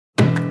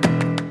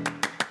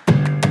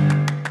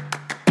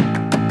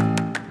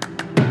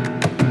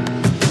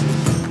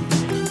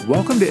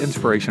Welcome to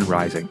Inspiration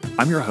Rising.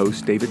 I'm your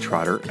host, David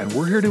Trotter, and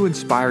we're here to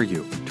inspire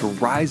you to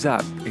rise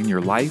up in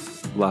your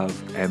life,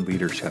 love, and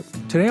leadership.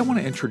 Today, I want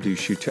to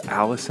introduce you to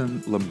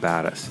Allison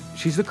Lambatis.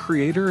 She's the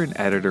creator and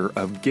editor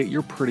of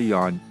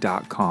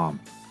GetYourPrettyOn.com.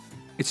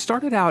 It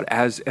started out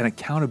as an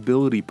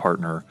accountability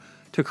partner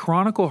to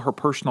chronicle her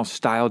personal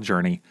style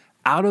journey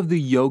out of the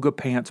yoga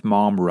pants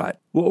mom rut.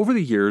 Well, over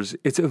the years,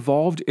 it's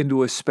evolved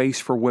into a space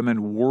for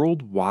women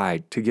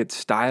worldwide to get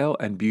style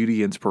and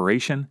beauty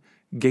inspiration,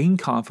 gain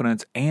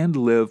confidence, and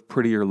live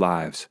prettier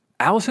lives.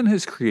 Allison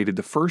has created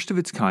the first of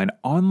its kind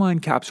online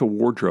capsule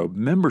wardrobe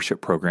membership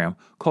program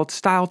called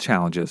Style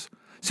Challenges.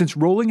 Since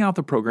rolling out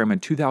the program in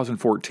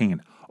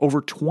 2014,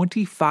 over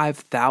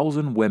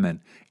 25,000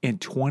 women in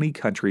 20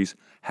 countries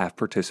have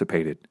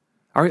participated.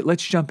 All right,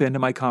 let's jump into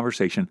my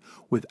conversation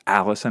with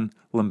Allison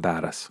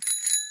Lambatis.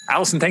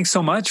 Allison, thanks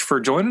so much for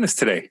joining us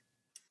today.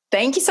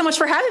 Thank you so much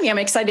for having me. I'm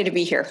excited to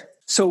be here.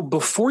 So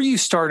before you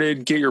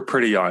started Get Your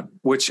Pretty On,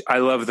 which I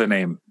love the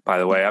name, by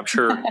the way, I'm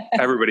sure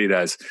everybody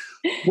does.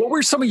 What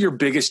were some of your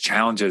biggest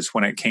challenges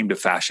when it came to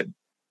fashion?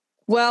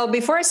 Well,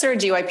 before I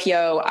started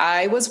GYPO,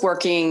 I was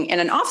working in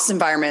an office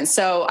environment.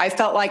 So I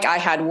felt like I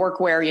had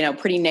workwear,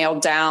 pretty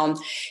nailed down.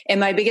 And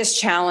my biggest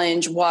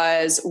challenge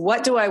was,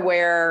 what do I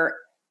wear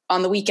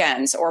on the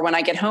weekends or when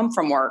I get home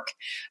from work?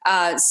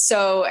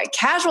 So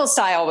casual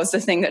style was the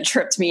thing that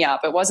tripped me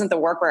up. It wasn't the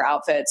workwear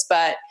outfits.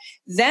 But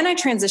then I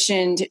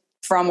transitioned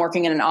from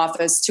working in an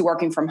office to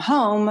working from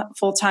home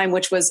full-time,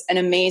 which was an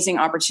amazing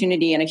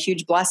opportunity and a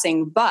huge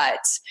blessing.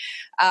 But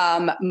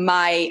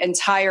my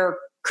entire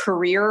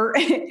career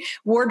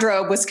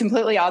wardrobe was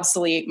completely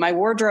obsolete. My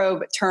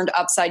wardrobe turned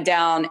upside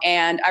down,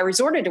 and I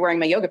resorted to wearing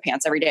my yoga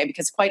pants every day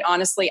because, quite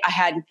honestly, I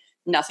had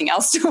nothing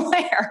else to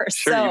wear.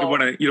 Sure, so, you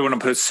don't want to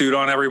put a suit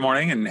on every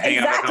morning and hang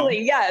out at home?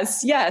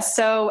 Exactly. Yes.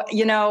 So,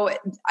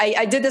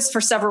 I did this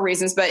for several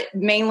reasons, but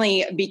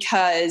mainly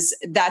because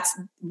that's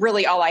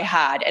really all I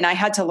had. And I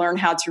had to learn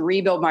how to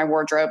rebuild my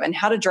wardrobe and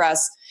how to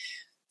dress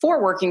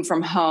for working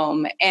from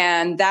home.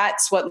 And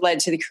that's what led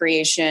to the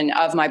creation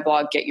of my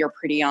blog, Get Your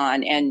Pretty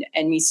On, and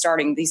me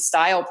starting these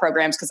style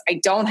programs, because I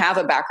don't have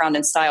a background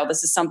in style.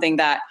 This is something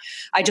that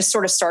I just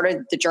sort of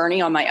started the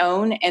journey on my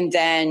own. And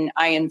then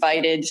I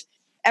invited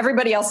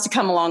everybody else to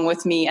come along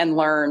with me and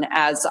learn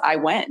as I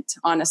went,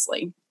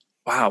 honestly.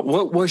 Wow.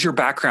 What was your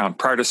background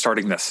prior to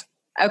starting this?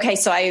 Okay.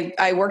 So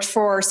I worked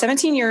for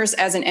 17 years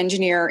as an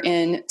engineer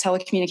in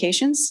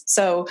telecommunications.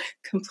 So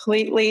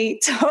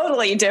completely,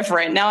 totally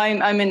different. Now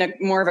I'm in a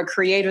more of a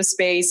creative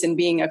space and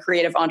being a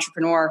creative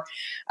entrepreneur.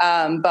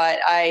 But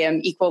I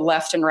am equal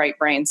left and right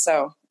brain.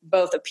 So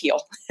both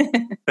appeal.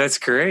 That's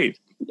great.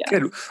 Yeah.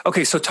 Good.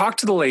 Okay. So talk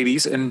to the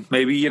ladies and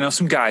maybe,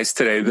 some guys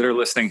today that are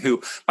listening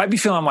who might be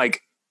feeling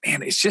like,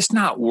 man, it's just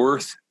not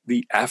worth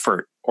the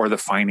effort or the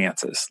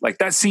finances. Like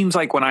that seems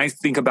like when I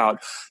think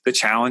about the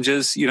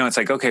challenges, it's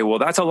like, okay, well,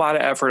 that's a lot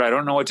of effort. I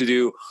don't know what to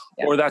do.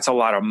 Yeah. Or that's a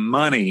lot of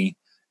money.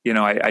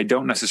 I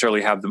don't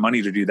necessarily have the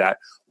money to do that.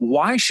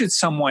 Why should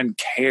someone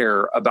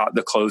care about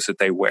the clothes that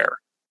they wear?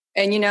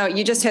 And,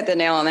 you just hit the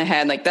nail on the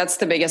head. Like that's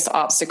the biggest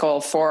obstacle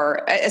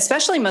for,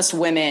 especially most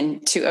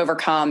women to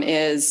overcome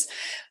is,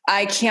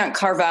 I can't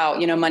carve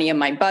out, money in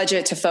my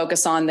budget to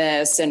focus on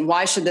this. And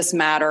why should this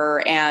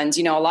matter? And,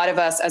 a lot of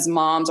us as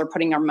moms are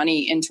putting our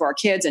money into our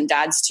kids and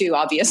dads too,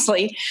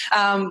 obviously.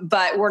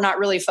 But we're not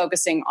really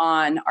focusing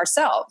on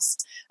ourselves.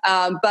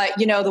 But,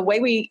 the way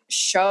we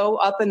show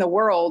up in the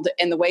world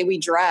and the way we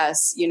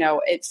dress,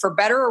 for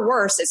better or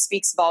worse, it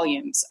speaks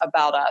volumes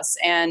about us.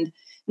 And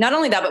not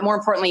only that, but more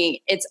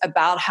importantly, it's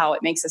about how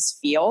it makes us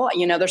feel.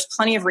 There's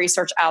plenty of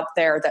research out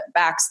there that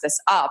backs this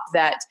up,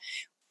 that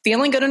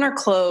feeling good in our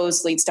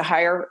clothes leads to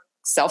higher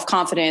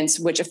self-confidence,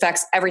 which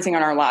affects everything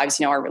in our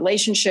lives, our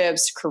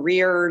relationships,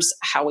 careers,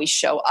 how we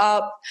show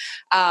up.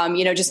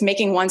 Just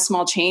making one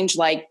small change,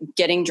 like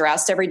getting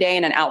dressed every day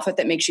in an outfit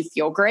that makes you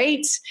feel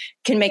great,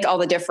 can make all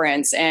the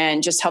difference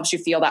and just helps you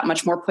feel that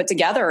much more put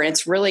together. And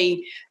that's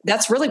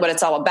really what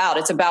it's all about.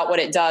 It's about what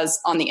it does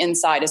on the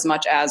inside as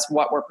much as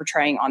what we're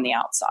portraying on the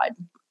outside.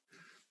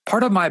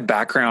 Part of my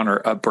background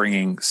or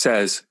upbringing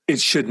says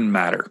it shouldn't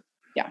matter.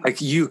 Yeah. Like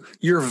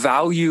your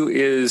value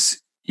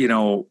is,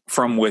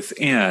 from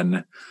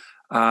within.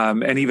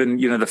 And even,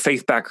 the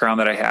faith background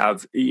that I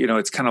have,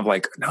 it's kind of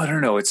like,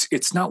 no.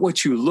 It's not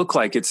what you look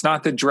like. It's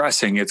not the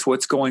dressing. It's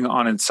what's going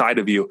on inside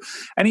of you.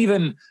 And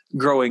even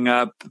growing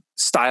up,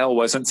 style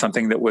wasn't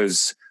something that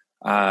was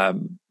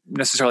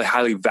necessarily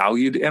highly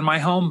valued in my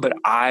home, but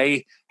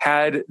I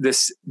had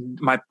this,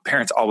 my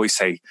parents always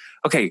say,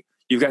 okay,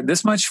 you've got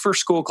this much for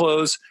school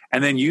clothes,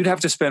 and then you'd have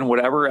to spend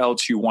whatever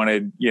else you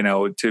wanted,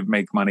 to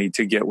make money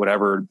to get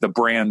whatever the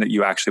brand that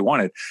you actually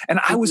wanted. And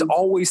I was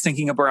always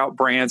thinking about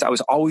brands. I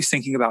was always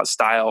thinking about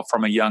style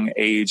from a young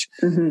age.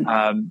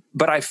 Mm-hmm.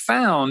 But I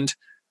found,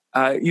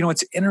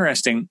 it's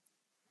interesting.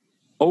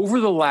 Over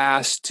the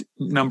last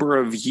number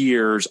of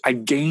years, I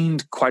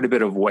gained quite a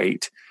bit of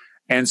weight.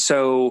 And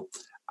so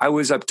I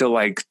was up to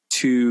like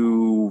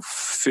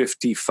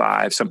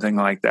 255, something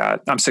like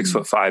that. I'm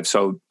 6'5",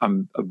 so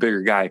I'm a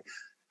bigger guy.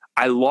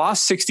 I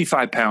lost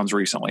 65 pounds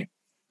recently.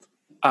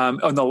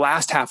 on the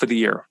last half of the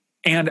year.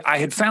 And I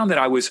had found that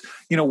I was,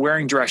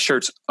 wearing dress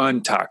shirts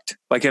untucked,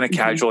 like in a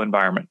casual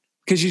environment,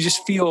 because you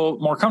just feel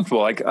more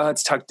comfortable. Like,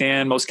 it's tucked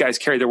in. Most guys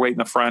carry their weight in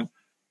the front.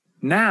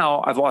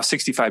 Now I've lost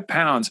 65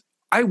 pounds.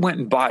 I went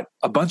and bought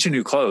a bunch of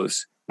new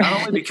clothes,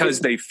 not only because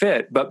they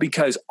fit, but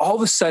because all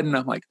of a sudden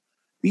I'm like,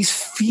 these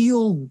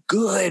feel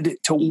good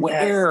to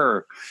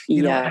wear,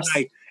 I'm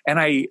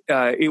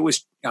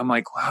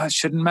like, well, it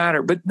shouldn't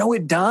matter. But no,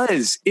 it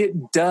does.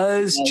 It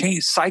does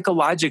change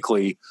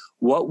psychologically.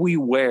 What we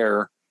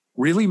wear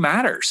really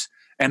matters,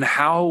 and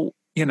how,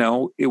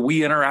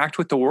 we interact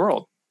with the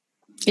world.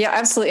 Yeah,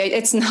 absolutely.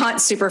 It's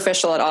not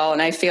superficial at all.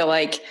 And I feel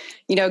like,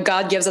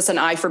 God gives us an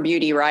eye for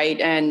beauty, right?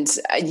 And,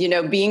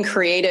 being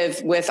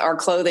creative with our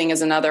clothing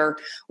is another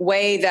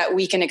way that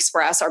we can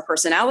express our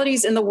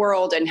personalities in the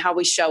world and how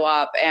we show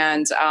up.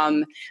 And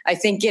I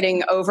think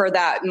getting over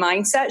that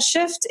mindset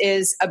shift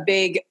is a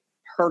big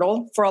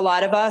hurdle for a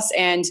lot of us.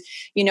 And,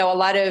 a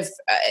lot of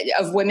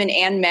women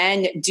and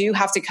men do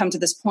have to come to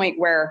this point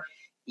where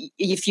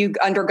if you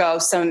undergo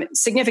some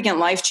significant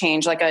life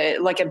change, like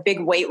a big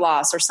weight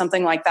loss or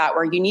something like that,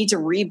 where you need to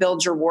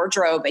rebuild your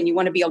wardrobe and you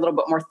want to be a little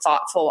bit more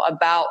thoughtful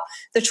about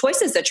the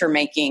choices that you're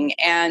making.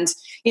 And,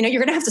 you're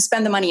going to have to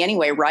spend the money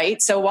anyway,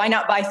 right? So why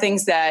not buy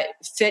things that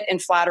fit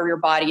and flatter your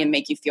body and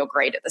make you feel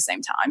great at the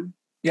same time?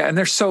 Yeah. And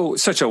there's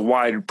such a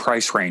wide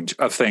price range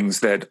of things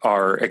that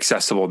are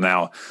accessible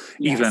now.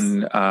 Yes.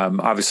 Even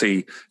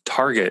obviously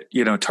Target,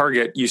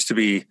 Target used to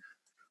be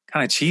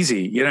kind of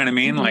cheesy, you know what I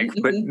mean?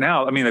 But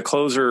now, the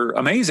clothes are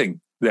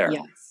amazing there.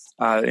 Yes.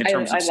 In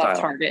terms of style. I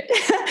love Target.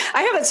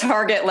 I have a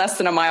Target less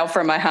than a mile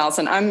from my house,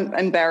 and I'm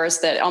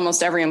embarrassed that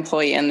almost every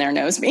employee in there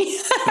knows me.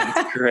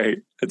 That's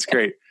great. That's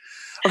great.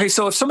 Okay.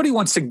 So if somebody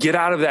wants to get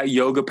out of that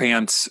yoga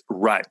pants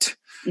rut,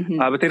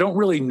 but they don't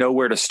really know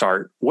where to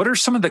start, what are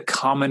some of the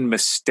common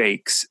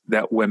mistakes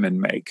that women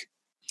make?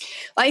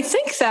 I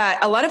think that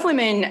a lot of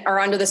women are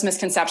under this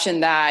misconception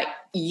that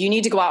you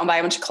need to go out and buy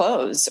a bunch of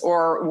clothes,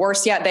 or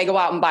worse yet, they go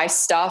out and buy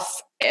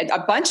a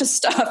bunch of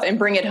stuff and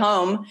bring it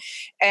home.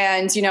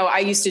 And, I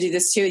used to do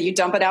this too. You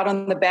dump it out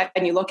on the bed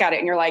and you look at it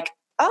and you're like,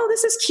 oh,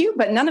 this is cute,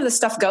 but none of the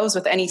stuff goes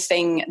with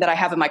anything that I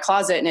have in my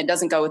closet, and it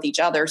doesn't go with each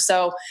other.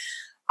 So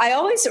I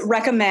always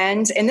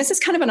recommend, and this is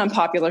kind of an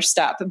unpopular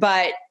step,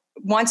 but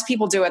once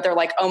people do it, they're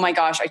like, oh my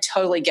gosh, I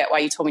totally get why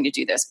you told me to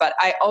do this. But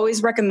I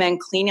always recommend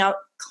cleaning out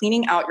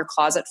your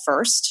closet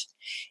first,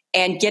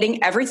 and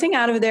getting everything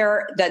out of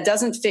there that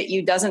doesn't fit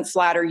you, doesn't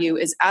flatter you,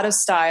 is out of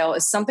style,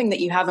 is something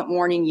that you haven't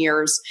worn in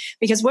years.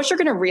 Because what you're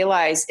going to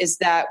realize is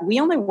that we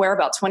only wear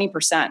about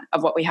 20%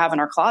 of what we have in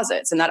our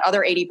closets, and that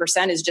other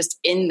 80% is just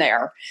in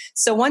there.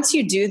 So once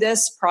you do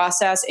this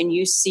process and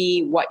you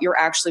see what you're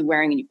actually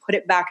wearing and you put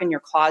it back in your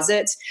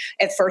closet,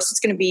 at first it's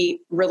going to be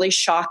really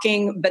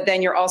shocking, but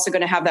then you're also going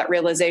to have that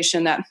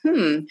realization that,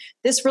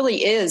 this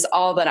really is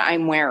all that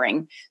I'm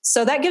wearing.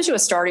 So that gives you a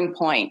starting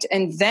point.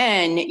 And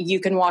then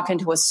you can walk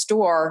into a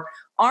store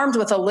armed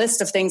with a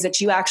list of things that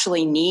you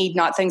actually need,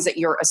 not things that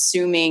you're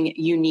assuming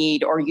you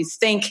need, or you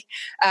think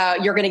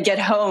you're going to get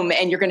home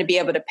and you're going to be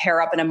able to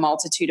pair up in a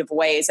multitude of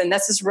ways. And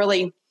this is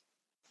really,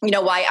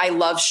 why I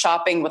love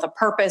shopping with a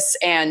purpose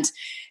and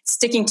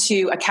sticking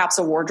to a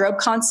capsule wardrobe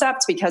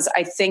concept, because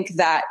I think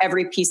that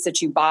every piece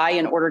that you buy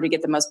in order to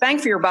get the most bang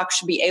for your buck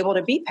should be able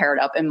to be paired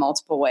up in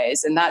multiple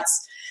ways. And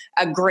that's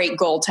a great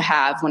goal to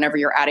have whenever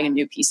you're adding a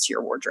new piece to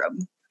your wardrobe.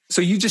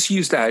 So you just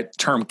used that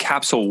term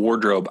capsule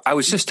wardrobe. I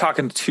was just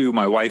talking to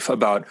my wife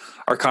about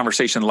our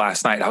conversation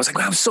last night. I was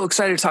like, I'm so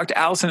excited to talk to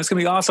Allison. It's going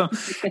to be awesome.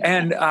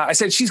 And I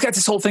said, she's got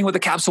this whole thing with the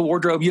capsule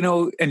wardrobe,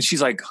 and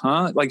she's like,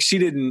 huh? Like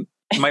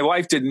my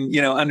wife didn't,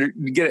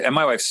 get it. And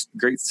my wife's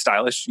great,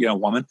 stylish,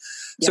 woman.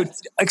 Yes.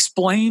 So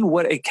explain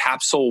what a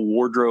capsule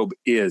wardrobe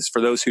is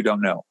for those who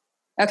don't know.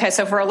 Okay,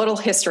 so for a little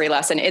history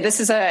lesson, this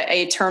is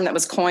a term that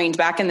was coined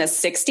back in the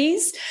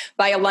 60s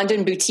by a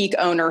London boutique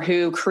owner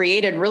who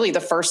created really the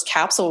first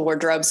capsule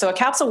wardrobe. So a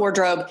capsule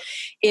wardrobe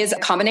is a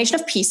combination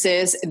of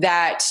pieces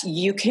that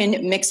you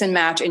can mix and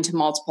match into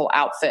multiple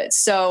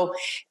outfits. So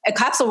a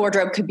capsule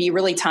wardrobe could be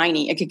really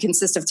tiny. It could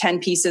consist of 10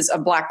 pieces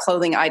of black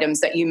clothing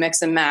items that you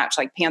mix and match,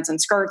 like pants and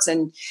skirts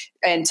and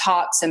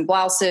tops and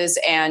blouses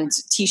and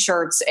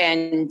t-shirts,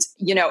 and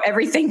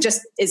everything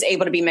just is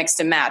able to be mixed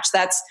and matched.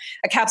 That's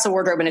a capsule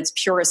wardrobe in its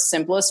purest,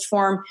 simplest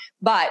form.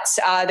 But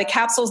the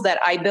capsules that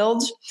I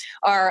build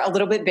are a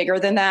little bit bigger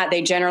than that.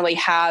 They generally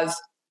have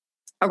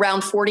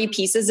around 40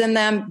 pieces in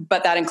them,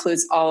 but that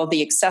includes all of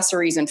the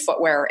accessories and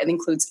footwear. It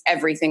includes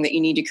everything that you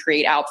need to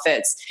create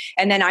outfits.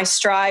 And then I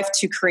strive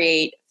to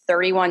create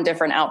 31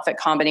 different outfit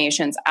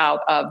combinations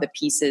out of the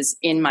pieces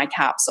in my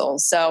capsule.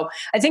 So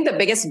I think the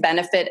biggest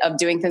benefit of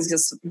doing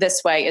things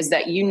this way is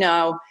that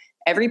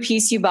every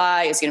piece you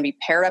buy is going to be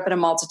paired up in a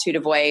multitude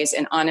of ways.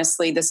 And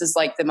honestly, this is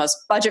like the most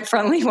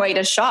budget-friendly way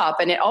to shop.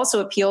 And it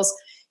also appeals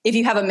if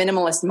you have a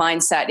minimalist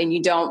mindset and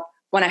you don't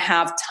want to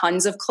have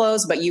tons of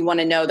clothes, but you want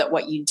to know that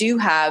what you do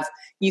have,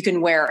 you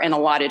can wear in a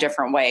lot of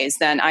different ways.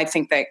 Then I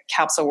think that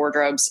capsule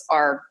wardrobes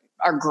are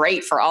are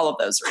great for all of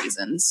those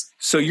reasons.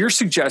 So you're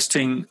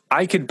suggesting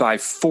I could buy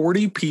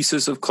 40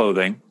 pieces of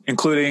clothing,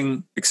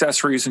 including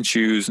accessories and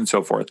shoes and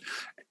so forth.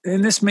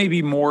 And this may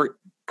be more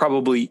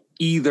probably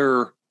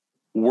either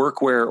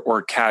workwear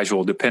or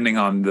casual, depending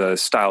on the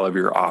style of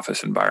your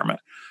office environment.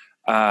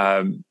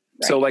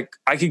 So like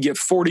I could get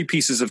 40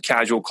 pieces of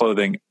casual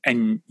clothing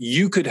and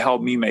you could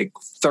help me make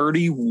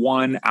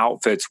 31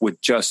 outfits with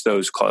just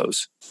those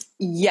clothes.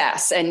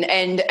 Yes.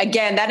 And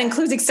again, that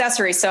includes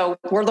accessories. So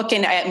we're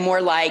looking at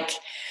more like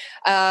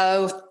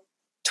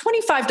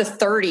 25 to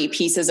 30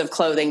 pieces of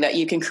clothing that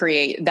you can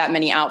create that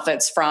many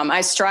outfits from.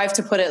 I strive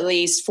to put at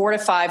least 4 to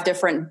 5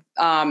 different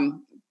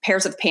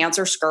pairs of pants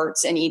or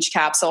skirts in each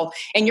capsule.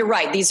 And you're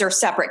right, these are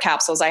separate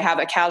capsules. I have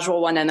a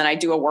casual one and then I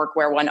do a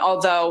workwear one.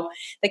 Although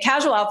the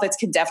casual outfits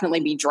could definitely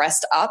be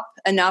dressed up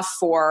enough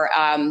for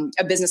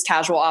a business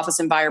casual office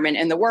environment.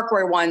 And the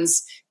workwear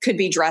ones could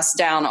be dressed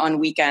down on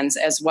weekends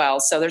as well.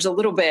 So there's a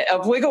little bit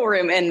of wiggle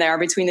room in there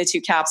between the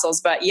 2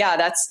 capsules. But yeah,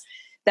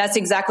 that's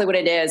exactly what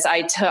it is.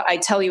 I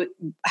tell you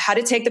how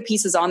to take the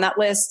pieces on that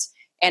list.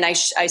 And I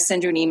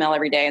send you an email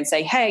every day and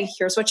say, hey,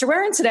 here's what you're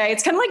wearing today.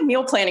 It's kind of like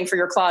meal planning for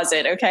your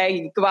closet. Okay.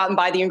 You go out and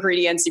buy the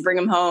ingredients, you bring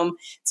them home.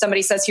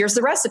 Somebody says, here's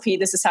the recipe.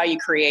 This is how you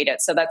create it.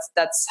 So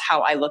that's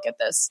how I look at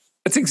this.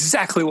 That's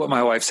exactly what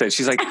my wife says.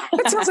 She's like,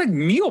 that sounds like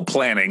meal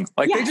planning.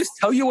 Like They just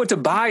tell you what to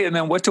buy and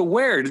then what to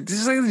wear.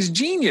 This is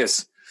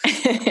genius.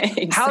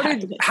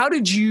 Exactly. How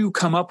did you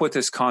come up with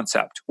this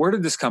concept? Where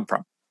did this come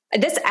from?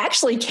 This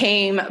actually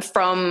came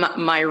from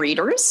my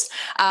readers.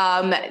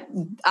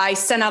 I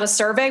sent out a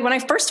survey. When I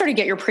first started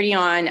Get Your Pretty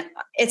On,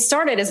 it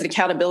started as an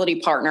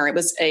accountability partner. It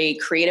was a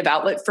creative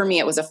outlet for me.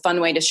 It was a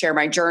fun way to share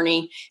my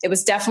journey. It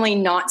was definitely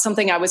not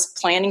something I was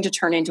planning to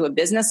turn into a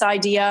business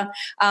idea,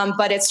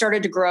 but it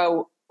started to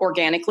grow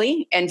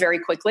organically and very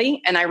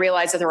quickly. And I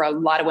realized that there were a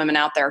lot of women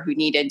out there who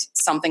needed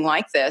something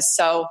like this.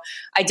 So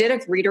I did a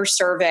reader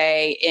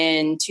survey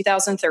in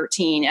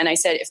 2013. And I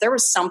said, if there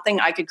was something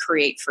I could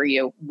create for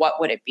you, what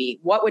would it be?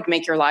 What would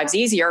make your lives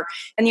easier?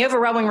 And the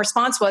overwhelming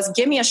response was,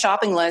 give me a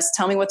shopping list,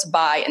 tell me what to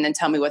buy, and then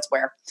tell me what to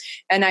wear.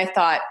 And I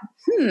thought,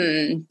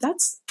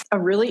 that's a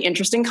really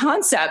interesting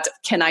concept.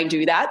 Can I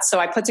do that? So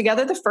I put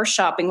together the first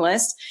shopping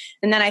list.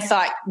 And then I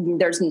thought,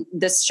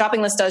 this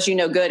shopping list does you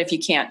no good if you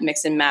can't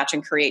mix and match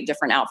and create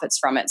different outfits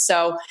from it.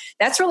 So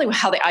that's really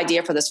how the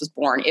idea for this was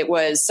born. It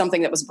was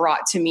something that was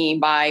brought to me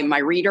by my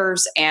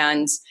readers,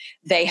 and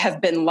they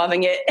have been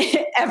loving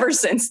it ever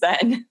since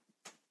then.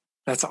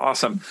 That's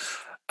awesome.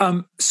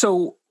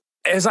 So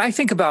as I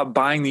think about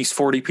buying these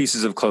 40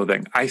 pieces of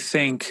clothing, I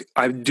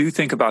do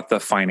think about the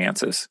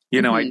finances.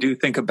 I do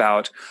think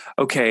about,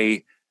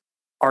 okay,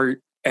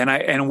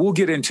 and we'll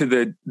get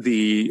into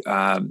the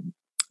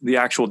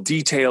actual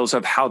details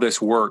of how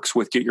this works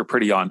with Get Your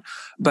Pretty On.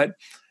 But,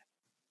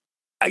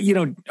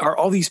 are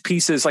all these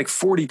pieces, like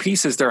 40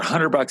 pieces, they're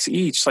 $100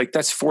 each, like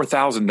that's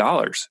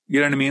 $4,000. You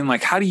know what I mean?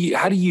 Like, how do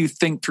you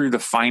think through the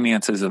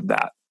finances of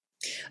that?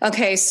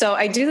 Okay. So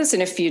I do this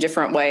in a few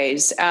different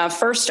ways.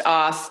 First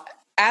off,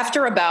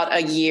 after about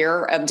a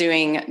year of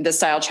doing the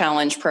Style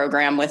Challenge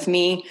program with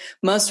me,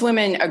 most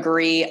women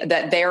agree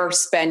that they're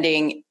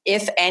spending,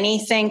 if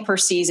anything, per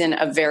season,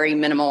 a very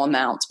minimal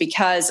amount.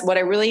 Because what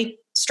I really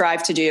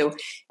strive to do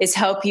is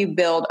help you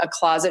build a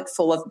closet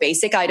full of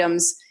basic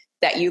items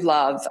that you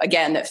love,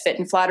 again, that fit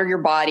and flatter your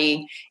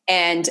body,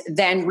 and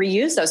then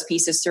reuse those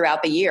pieces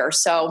throughout the year.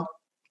 So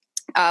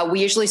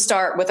we usually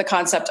start with a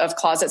concept of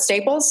closet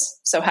staples.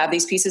 So have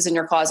these pieces in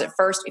your closet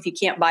first. If you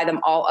can't buy them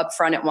all up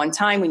front at one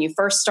time, when you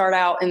first start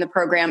out in the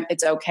program,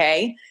 it's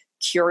okay.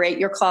 Curate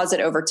your closet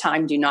over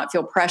time. Do not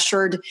feel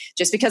pressured.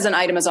 Just because an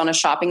item is on a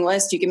shopping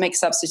list, you can make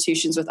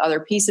substitutions with other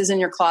pieces in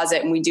your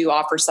closet. And we do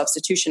offer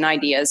substitution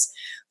ideas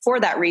for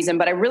that reason.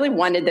 But I really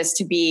wanted this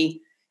to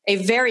be a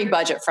very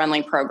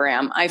budget-friendly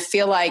program. I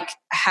feel like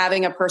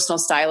having a personal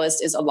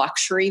stylist is a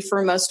luxury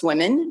for most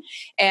women,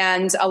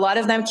 and a lot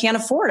of them can't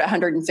afford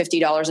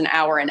 $150 an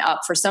hour and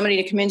up for somebody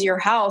to come into your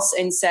house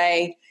and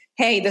say,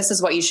 hey, this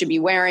is what you should be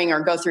wearing, or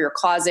go through your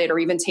closet, or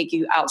even take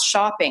you out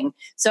shopping.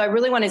 So I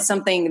really wanted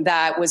something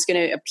that was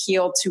going to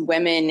appeal to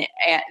women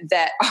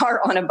that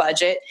are on a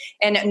budget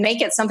and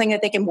make it something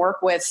that they can work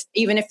with,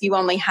 even if you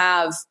only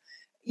have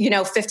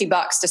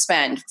 $50 to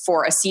spend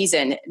for a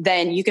season,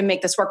 then you can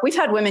make this work. We've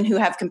had women who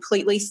have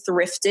completely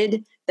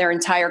thrifted their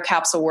entire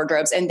capsule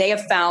wardrobes, and they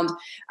have found,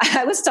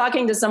 I was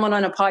talking to someone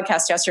on a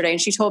podcast yesterday,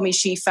 and she told me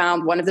she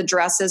found one of the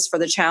dresses for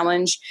the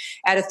challenge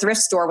at a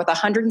thrift store with a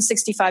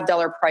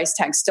 $165 price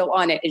tag still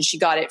on it, and she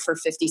got it for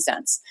 50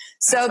 cents.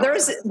 So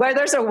where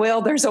there's a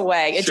will, there's a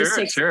way. It just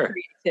takes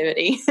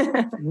creativity.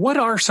 What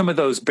are some of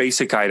those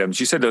basic items?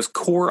 You said those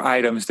core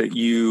items that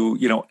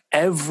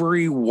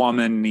every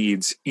woman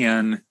needs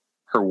in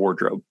her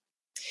wardrobe.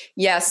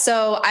 Yeah,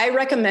 so I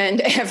recommend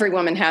every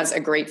woman has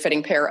a great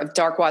fitting pair of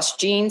dark wash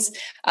jeans.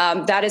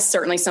 That is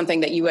certainly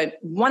something that you would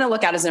want to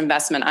look at as an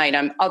investment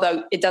item,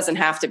 although it doesn't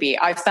have to be.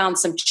 I've found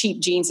some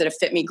cheap jeans that have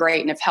fit me great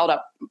and have held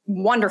up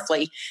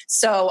wonderfully.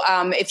 So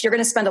if you're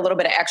going to spend a little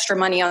bit of extra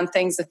money on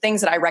things, the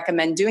things that I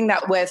recommend doing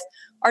that with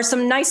are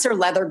some nicer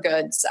leather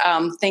goods.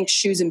 Think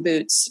shoes and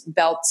boots,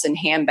 belts and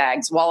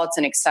handbags, wallets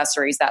and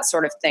accessories, that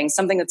sort of thing.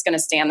 Something that's going to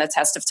stand the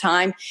test of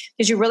time,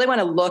 because you really want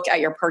to look at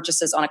your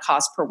purchases on a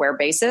cost per wear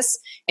basis.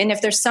 And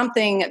if there's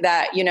something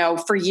that,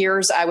 for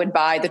years I would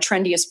buy the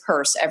trendiest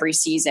purse every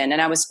season,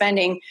 and I was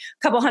spending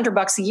a couple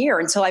 $100 a year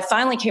until I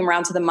finally came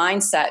around to the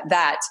mindset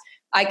that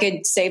I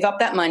could save up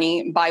that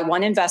money, buy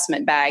one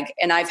investment bag,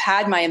 and I've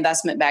had my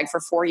investment bag for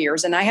 4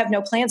 years and I have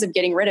no plans of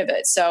getting rid of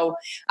it. So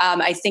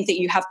I think that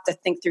you have to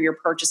think through your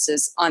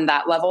purchases on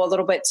that level a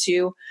little bit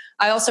too.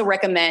 I also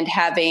recommend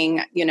having,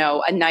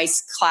 a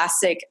nice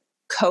classic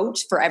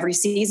coat for every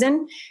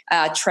season.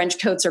 Trench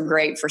coats are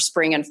great for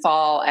spring and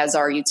fall, as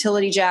are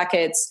utility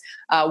jackets,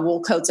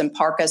 wool coats and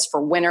parkas for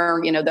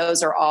winter.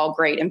 Those are all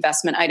great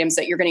investment items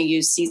that you're going to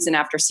use season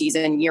after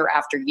season, year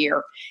after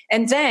year.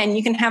 And then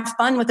you can have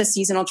fun with the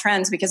seasonal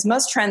trends, because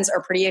most trends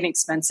are pretty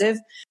inexpensive.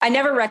 I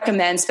never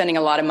recommend spending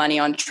a lot of money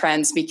on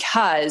trends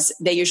because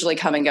they usually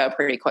come and go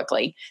pretty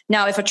quickly.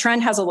 Now, if a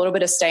trend has a little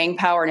bit of staying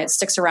power and it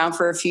sticks around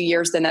for a few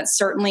years, then that's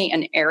certainly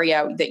an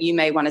area that you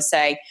may want to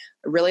say,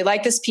 I really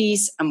like this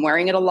piece. I'm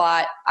wearing it a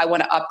lot. I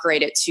want to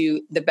upgrade it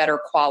to the better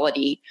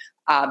quality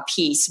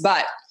piece.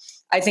 But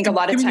I think a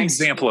lot of times... Give me an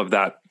example of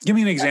that. Give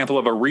me an example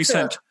of a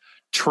recent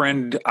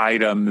trend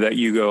item that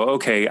you go,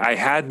 okay, I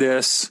had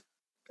this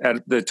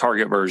at the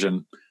Target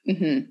version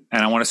and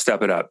I want to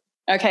step it up.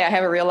 Okay, I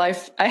have a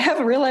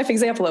real life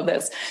example of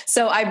this.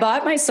 So I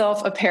bought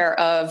myself a pair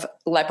of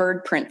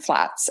leopard print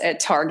flats at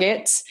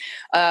Target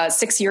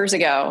 6 years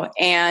ago.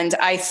 And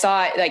I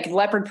thought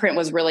leopard print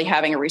was really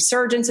having a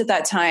resurgence at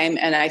that time.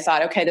 And I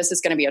thought, okay, this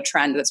is going to be a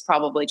trend that's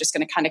probably just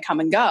going to kind of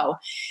come and go.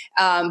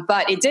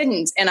 But it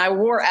didn't. And I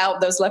wore out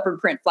those leopard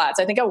print flats.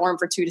 I think I wore them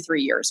for 2 to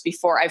 3 years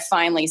before I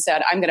finally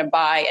said, I'm going to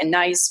buy a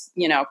nice,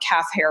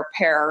 calf hair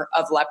pair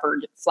of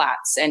leopard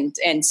flats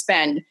and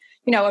spend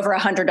over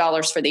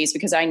 $100 for these,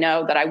 because I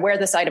know that I wear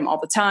this item all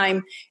the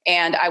time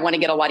and I want to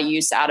get a lot of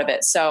use out of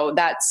it. So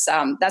that's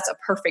a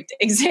perfect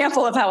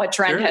example of how a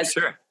trend has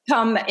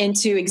come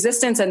into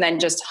existence and then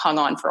just hung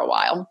on for a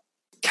while.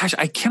 Gosh,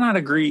 I cannot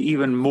agree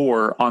even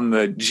more on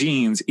the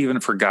jeans,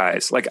 even for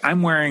guys.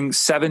 I'm wearing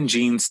 7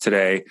 jeans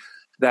today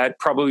that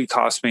probably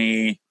cost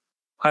me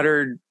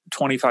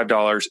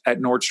 $125 at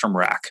Nordstrom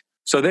Rack.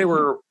 So they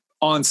were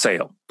on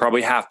sale,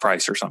 probably half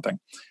price or something.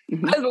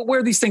 I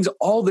wear these things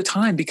all the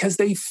time because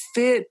they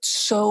fit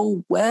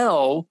so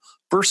well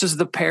versus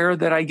the pair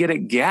that I get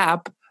at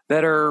Gap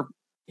that are,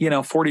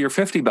 $40 or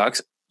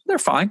 $50. They're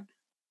fine,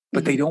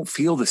 but they don't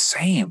feel the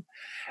same.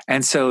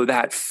 And so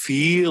that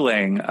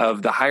feeling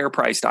of the higher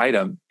priced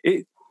item,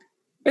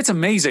 it's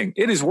amazing.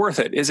 It is worth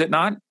it. Is it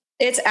not?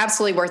 It's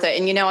absolutely worth it.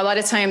 And, a lot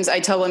of times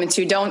I tell women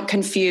too, don't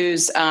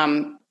confuse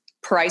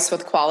price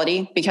with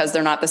quality, because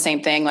they're not the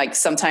same thing.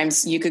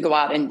 Sometimes you could go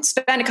out and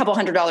spend a couple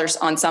 $100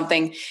 on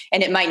something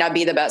and it might not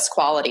be the best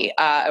quality,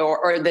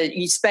 or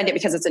you spend it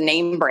because it's a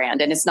name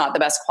brand and it's not the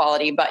best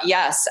quality. But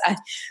yes,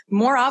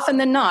 more often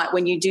than not,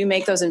 when you do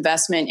make those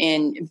investments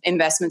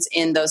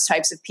in those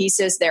types of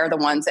pieces, they're the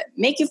ones that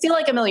make you feel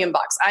like $1 million.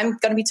 I'm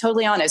going to be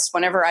totally honest.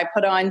 Whenever I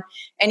put on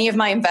any of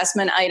my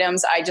investment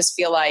items, I just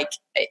feel like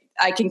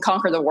I can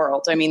conquer the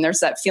world. I mean, there's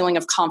that feeling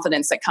of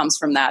confidence that comes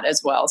from that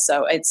as well.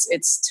 So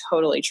it's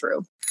totally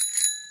true.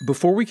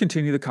 Before we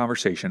continue the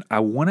conversation, I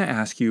want to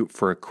ask you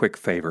for a quick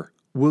favor.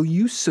 Will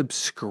you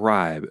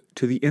subscribe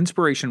to the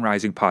Inspiration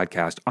Rising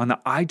podcast on the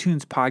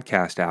iTunes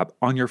podcast app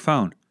on your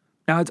phone?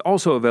 Now, it's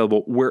also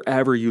available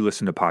wherever you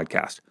listen to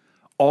podcasts.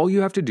 All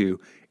you have to do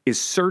is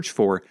search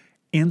for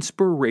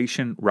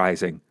Inspiration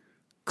Rising.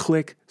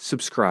 Click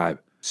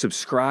subscribe.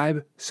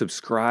 Subscribe,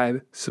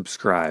 subscribe,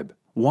 subscribe.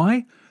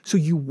 Why? So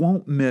you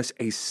won't miss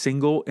a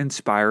single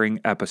inspiring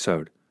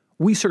episode.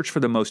 We search for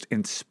the most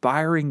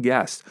inspiring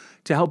guests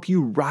to help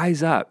you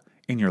rise up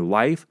in your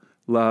life,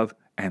 love,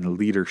 and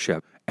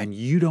leadership. And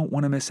you don't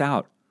want to miss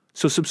out.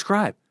 So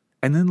subscribe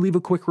and then leave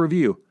a quick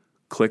review.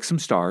 Click some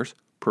stars,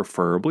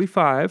 preferably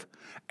 5,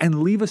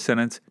 and leave a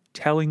sentence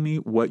telling me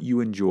what you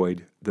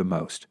enjoyed the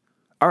most.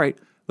 All right,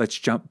 let's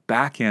jump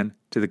back into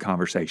the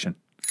conversation.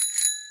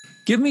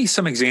 Give me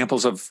some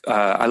examples of,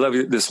 I love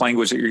this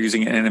language that you're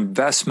using, an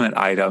investment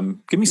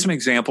item. Give me some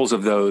examples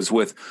of those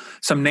with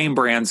some name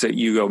brands that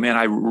you go,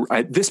 man,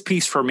 I this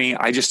piece for me,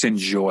 I just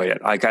enjoy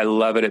it. I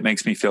love it. It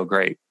makes me feel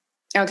great.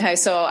 Okay,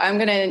 so I'm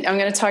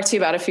gonna talk to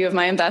you about a few of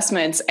my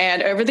investments,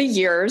 and over the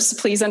years,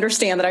 please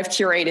understand that I've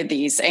curated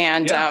these.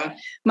 And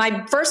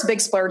my first big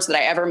splurge that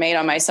I ever made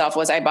on myself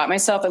was I bought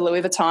myself a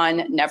Louis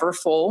Vuitton Never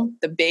Full,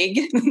 the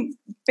big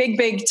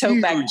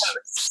tote bag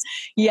purse.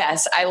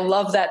 Yes, I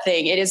love that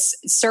thing. It has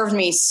served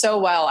me so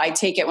well. I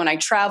take it when I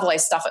travel. I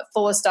stuff it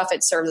full of stuff.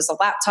 It serves as a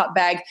laptop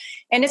bag,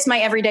 and it's my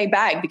everyday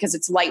bag because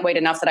it's lightweight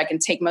enough that I can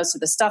take most of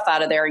the stuff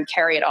out of there and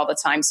carry it all the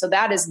time. So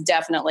that is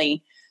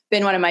definitely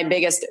been one of my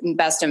biggest and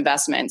best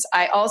investments.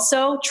 I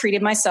also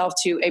treated myself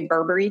to a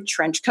Burberry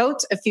trench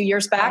coat a few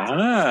years back.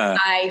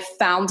 I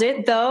found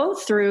it though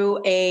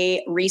through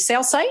a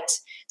resale site.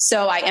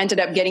 So I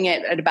ended up getting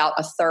it at about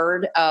a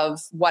third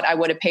of what I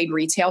would have paid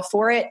retail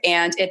for it.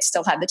 And it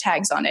still had the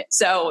tags on it.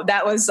 So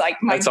that was like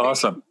That's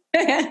awesome.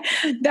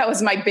 That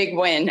was my big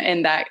win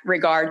in that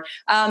regard.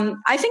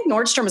 I think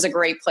Nordstrom is a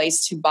great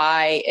place to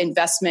buy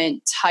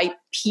investment type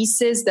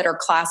pieces that are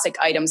classic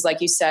items.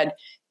 Like you said,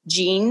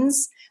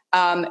 jeans,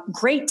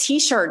 great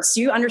t-shirts.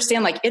 You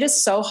understand, like, it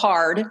is so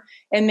hard.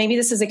 And maybe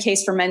this is a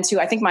case for men too.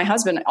 I think my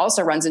husband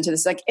also runs into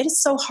this. Like, it is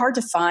so hard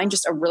to find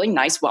just a really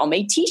nice,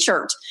 well-made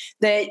t-shirt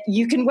that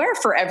you can wear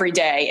for every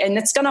day. And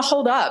it's going to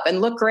hold up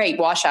and look great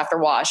wash after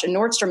wash. And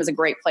Nordstrom is a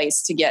great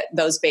place to get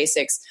those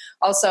basics.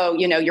 Also,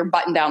 your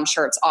button-down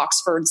shirts,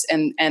 Oxfords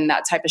and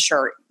that type of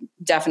shirt,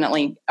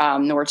 definitely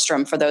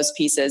Nordstrom for those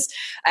pieces.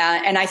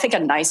 And I think a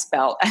nice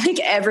belt. I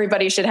think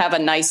everybody should have a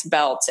nice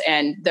belt,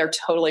 and they're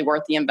totally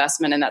worth the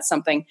investment. And that's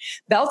something,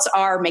 belts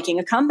are making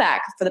a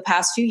comeback. For the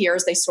past few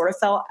years, they sort of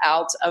fell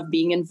out of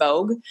being in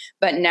vogue,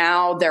 but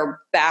now they're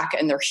back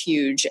and they're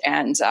huge.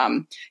 And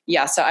so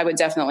I would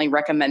definitely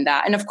recommend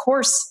that. And of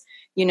course,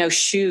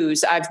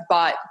 shoes. I've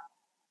bought,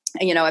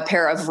 a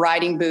pair of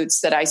riding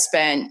boots that I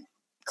spent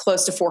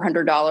close to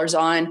 $400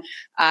 on.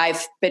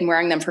 I've been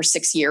wearing them for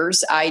 6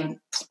 years. I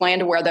plan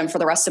to wear them for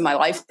the rest of my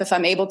life. If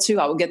I'm able to,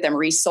 I will get them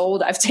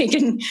resold. I've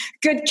taken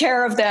good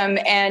care of them.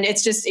 And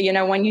it's just,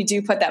 when you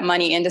do put that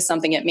money into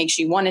something, it makes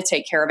you want to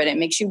take care of it. It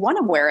makes you want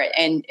to wear it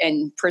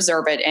and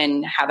preserve it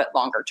and have it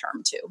longer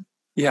term too.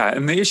 Yeah.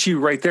 And the issue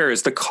right there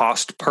is the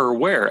cost per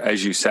wear,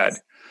 as you said.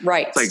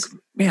 Right. It's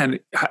like, man,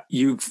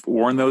 you've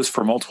worn those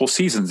for multiple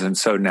seasons. And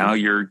so now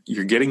you're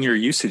getting your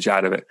usage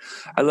out of it.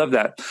 I love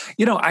that.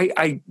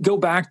 I go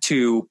back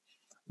to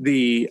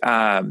the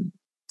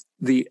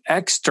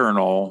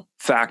external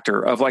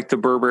factor of like the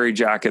Burberry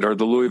jacket or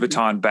the Louis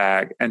Vuitton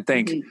bag and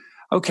think,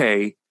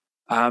 okay,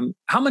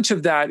 how much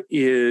of that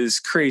is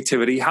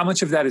creativity? How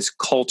much of that is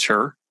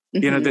culture?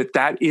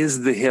 That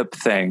is the hip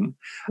thing.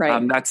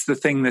 Right. That's the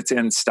thing that's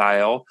in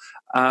style.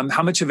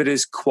 How much of it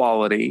is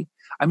quality?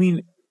 I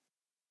mean,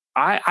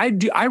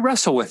 I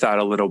wrestle with that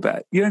a little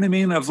bit. You know what I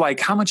mean? Of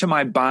like, how much am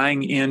I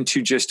buying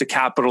into just a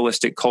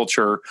capitalistic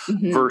culture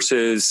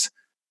versus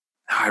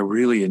I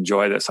really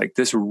enjoy this. Like,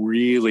 this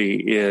really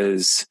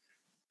is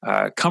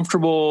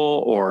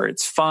comfortable, or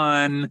it's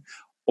fun,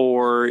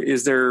 or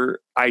is there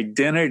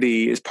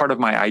identity, is part of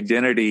my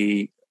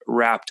identity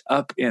wrapped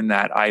up in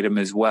that item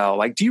as well?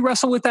 Like, do you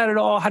wrestle with that at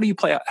all? How do you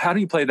play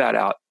that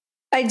out?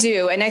 I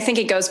do. And I think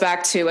it goes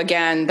back to,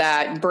 again,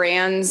 that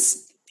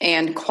brands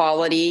and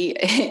quality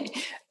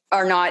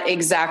are not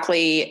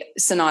exactly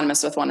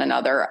synonymous with one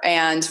another.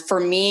 And for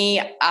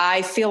me,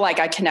 I feel like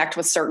I connect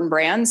with certain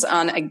brands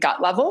on a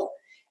gut level.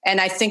 And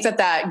I think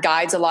that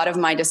guides a lot of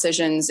my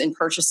decisions in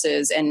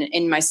purchases and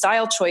in my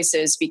style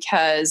choices,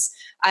 because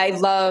I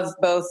love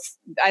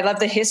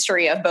the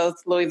history of both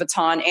Louis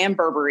Vuitton and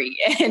Burberry.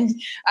 And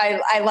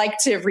I like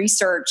to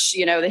research,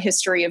 the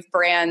history of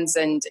brands,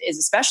 and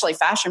especially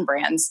fashion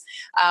brands.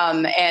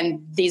 And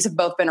these have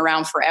both been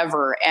around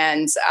forever.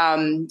 And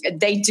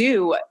they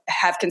do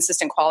have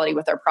consistent quality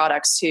with their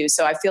products too.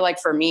 So I feel like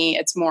for me,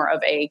 it's more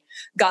of a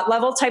gut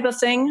level type of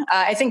thing.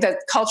 I think that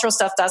cultural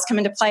stuff does come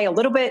into play a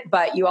little bit,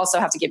 but you also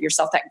have to give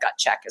yourself that gut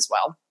check as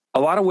well. A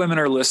lot of women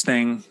are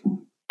listening,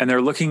 and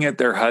they're looking at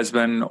their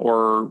husband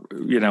or,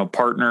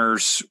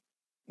 partner's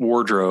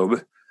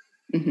wardrobe,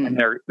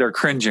 and they're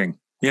cringing,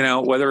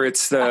 whether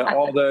it's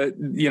all the,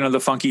 the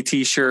funky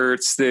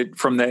t-shirts that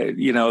from the,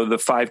 the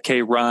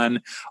 5K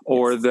run,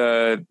 or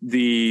the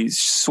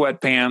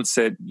sweatpants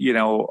that,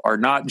 are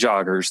not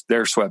joggers,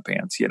 they're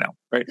sweatpants,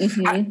 right?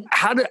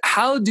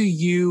 How do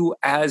you,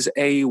 as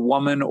a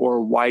woman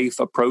or wife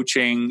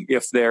approaching,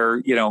 if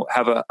they're,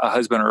 have a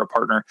husband or a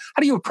partner,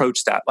 how do you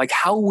approach that? Like,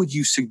 how would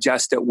you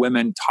suggest that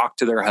women talk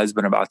to their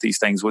husband about these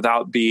things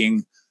without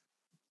being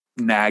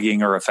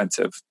nagging or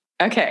offensive?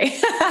 Okay.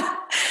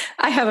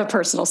 I have a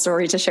personal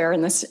story to share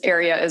in this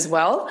area as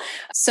well.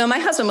 So my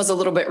husband was a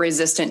little bit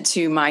resistant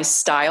to my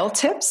style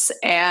tips.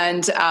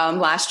 And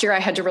last year I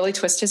had to really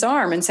twist his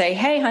arm and say,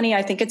 hey, honey,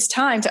 I think it's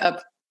time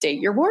to update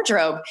your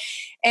wardrobe.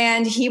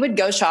 And he would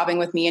go shopping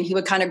with me, and he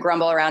would kind of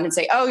grumble around and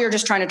say, oh, you're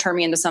just trying to turn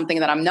me into something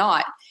that I'm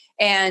not.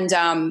 And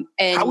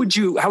how would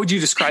you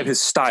describe his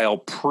style,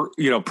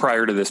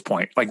 prior to this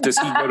point? Like, does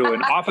he go to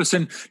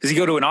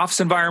an office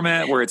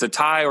environment where it's a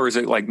tie, or is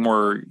it like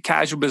more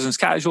casual, business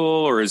casual,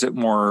 or is it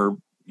more,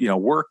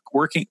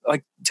 working?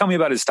 Like, tell me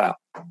about his style.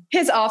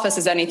 His office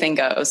is anything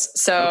goes.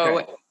 So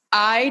okay.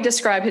 I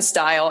describe his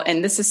style,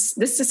 and this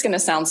is going to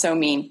sound so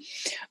mean.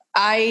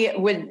 I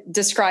would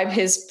describe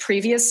his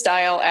previous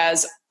style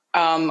as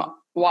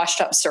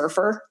washed up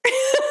surfer.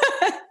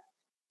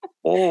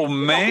 Oh,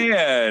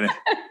 man.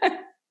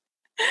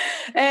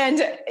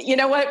 And you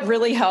know what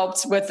really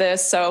helped with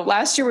this? So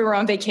last year we were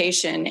on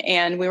vacation,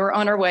 and we were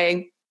on our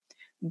way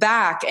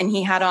back, and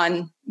he had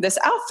on this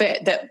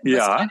outfit that was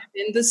kind of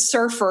in the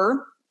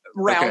surfer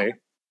realm. Okay.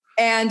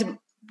 And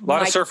a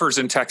lot of surfers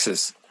in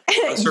Texas.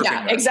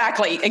 Yeah,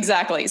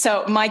 exactly.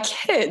 So my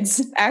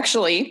kids,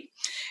 actually,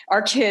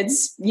 our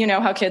kids,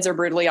 how kids are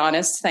brutally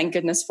honest. Thank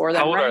goodness for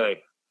them. How old are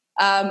they?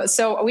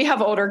 So we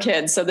have older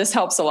kids, so this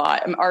helps a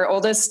lot.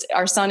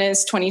 Our son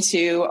is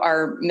 22,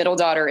 our middle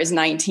daughter is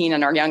 19,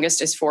 and our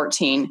youngest is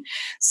 14.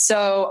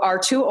 So our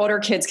two older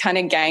kids kind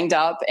of ganged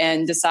up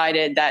and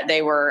decided that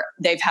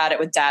they've had it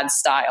with dad's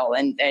style,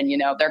 and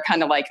they're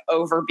kind of like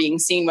over being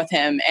seen with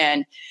him.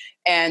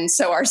 And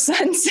so our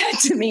son said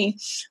to me,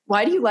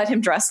 "Why do you let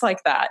him dress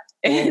like that?"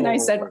 And I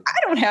said,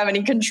 "I don't have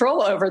any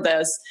control over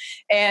this."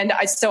 And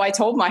so I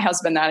told my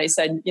husband that. I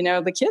said,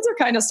 the kids are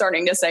kind of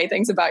starting to say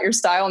things about your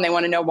style, and they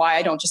want to know why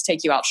I don't just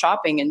take you out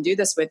shopping and do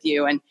this with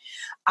you. And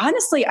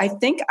honestly, I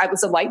think it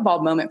was a light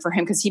bulb moment for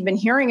him, because he'd been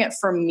hearing it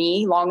from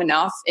me long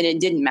enough and it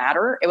didn't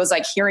matter. It was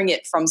like hearing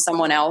it from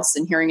someone else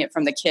and hearing it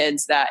from the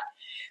kids that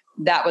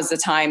was the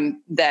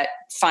time that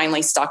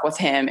finally stuck with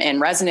him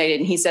and resonated.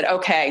 And he said,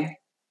 "Okay,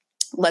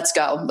 let's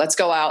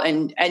go out."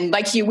 And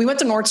like we went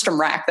to Nordstrom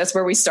Rack. That's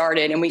where we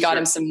started. And we got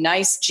him some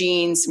nice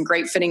jeans, some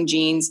great fitting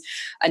jeans,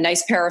 a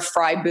nice pair of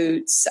Frye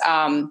boots,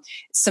 some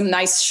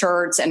nice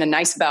shirts, and a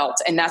nice belt.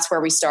 And that's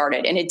where we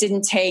started. And it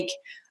didn't take,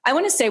 I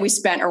want to say we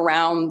spent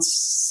around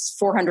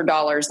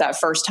 $400 that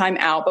first time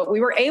out, but we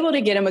were able to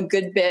get him a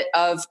good bit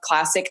of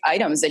classic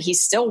items that he's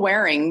still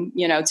wearing,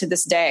 to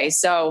this day.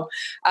 So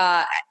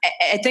I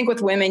think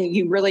with women,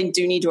 you really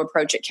do need to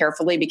approach it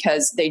carefully,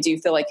 because they do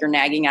feel like you're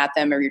nagging at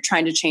them, or you're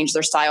trying to change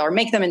their style or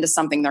make them into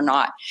something they're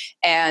not.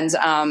 And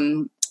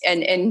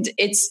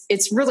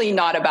it's really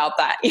not about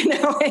that.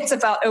 It's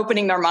about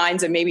opening their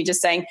minds and maybe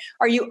just saying,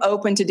 "Are you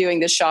open to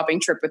doing this shopping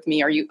trip with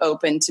me? Are you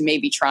open to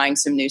maybe trying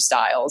some new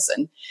styles?"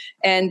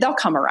 And they'll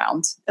come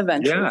around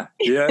eventually.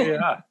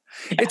 Yeah.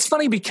 It's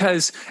funny,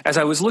 because as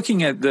I was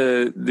looking at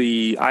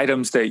the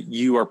items that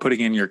you are putting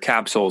in your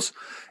capsules,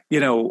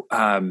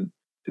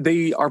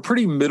 they are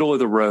pretty middle of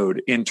the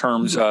road in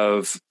terms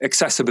of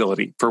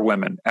accessibility for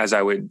women, as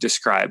I would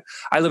describe.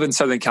 I live in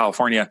Southern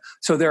California,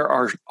 so there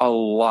are a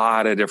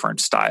lot of different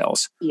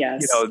styles.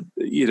 Yes.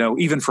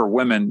 Even for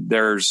women,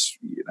 there's,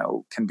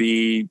 can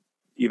be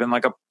even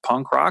like a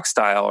punk rock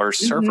style or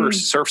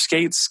surf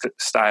skates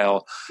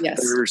style.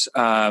 Yes. There's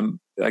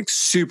like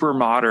super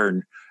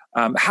modern.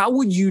 How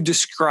would you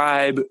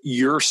describe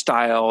your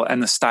style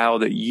and the style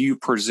that you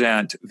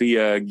present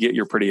via Get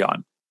Your Pretty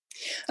On?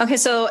 Okay,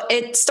 so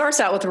it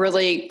starts out with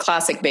really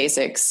classic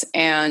basics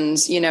and,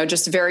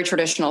 just very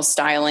traditional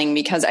styling,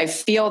 because I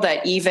feel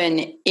that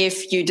even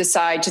if you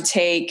decide to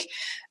take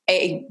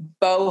a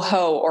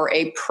boho or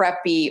a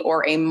preppy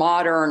or a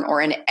modern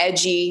or an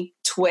edgy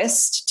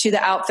twist to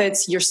the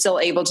outfits, you're still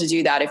able to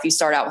do that if you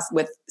start out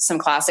with some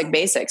classic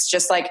basics.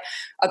 Just like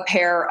a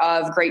pair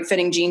of great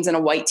fitting jeans and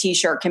a white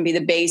t-shirt can be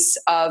the base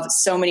of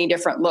so many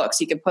different looks.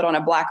 You could put on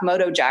a black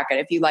moto jacket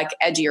if you like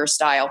edgier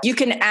style. You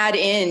can add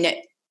in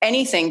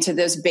anything to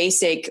those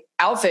basic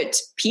outfit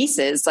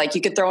pieces. Like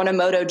you could throw on a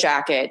moto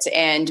jacket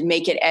and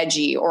make it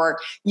edgy, or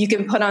you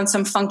can put on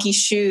some funky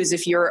shoes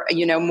if you're,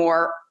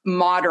 more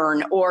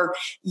modern, or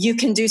you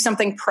can do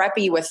something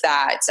preppy with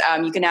that.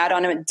 You can add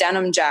on a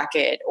denim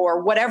jacket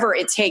or whatever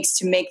it takes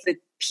to make the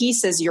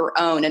pieces your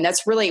own. And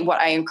that's really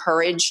what I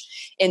encourage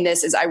in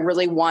this. Is I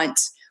really want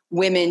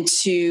women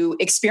to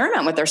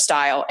experiment with their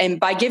style. And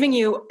by giving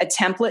you a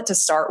template to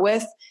start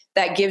with,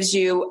 that gives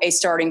you a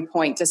starting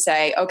point to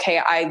say, okay,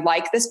 I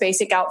like this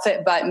basic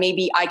outfit, but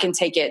maybe I can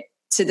take it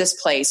to this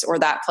place or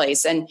that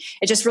place. And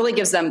it just really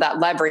gives them that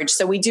leverage.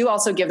 So we do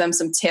also give them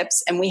some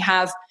tips, and we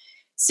have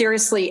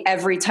seriously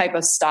every type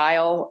of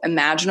style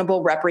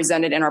imaginable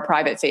represented in our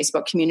private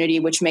Facebook community,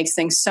 which makes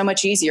things so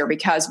much easier,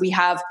 because we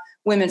have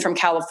women from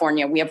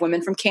California, we have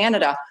women from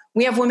Canada,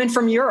 we have women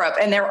from Europe,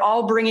 and they're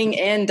all bringing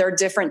in their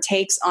different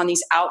takes on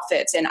these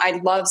outfits. And I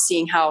love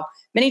seeing how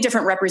many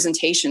different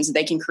representations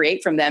they can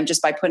create from them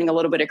just by putting a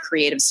little bit of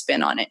creative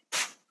spin on it.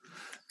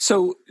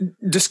 So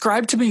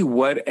describe to me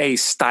what a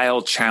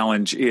style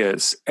challenge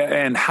is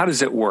and how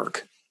does it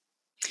work?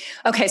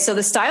 Okay, so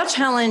the Style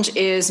Challenge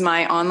is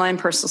my online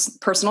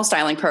personal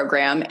styling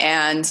program,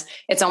 and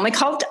it's only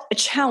called a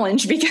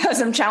challenge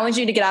because I'm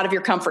challenging you to get out of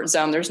your comfort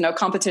zone. There's no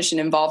competition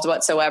involved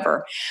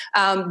whatsoever.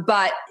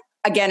 But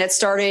again, it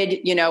started,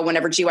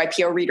 whenever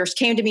GYPO readers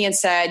came to me and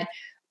said,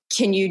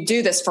 "Can you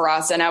do this for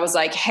us?" And I was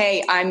like,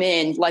 "Hey, I'm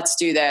in, let's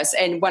do this."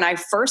 And when I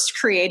first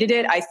created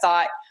it, I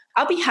thought,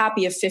 I'll be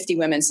happy if 50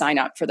 women sign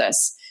up for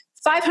this.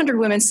 500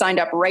 women signed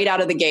up right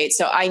out of the gate.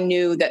 So I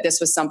knew that this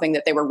was something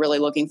that they were really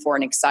looking for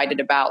and excited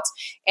about.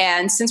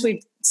 And since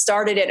we've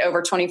started it,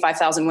 over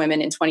 25,000 women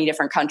in 20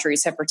 different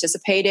countries have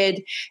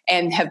participated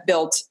and have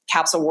built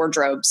capsule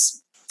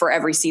wardrobes for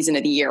every season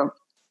of the year.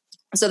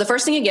 So the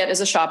first thing you get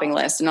is a shopping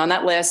list. And on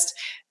that list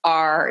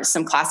are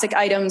some classic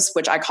items,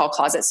 which I call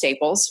closet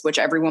staples, which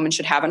every woman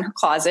should have in her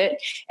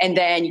closet. And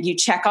then you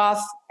check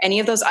off any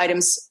of those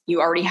items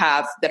you already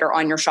have that are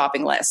on your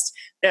shopping list.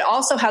 But it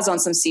also has on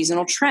some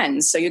seasonal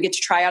trends. So you get to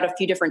try out a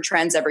few different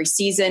trends every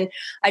season.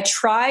 I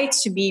try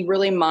to be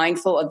really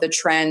mindful of the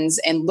trends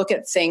and look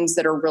at things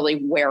that are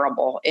really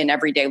wearable in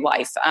everyday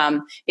life.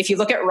 If you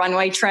look at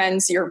runway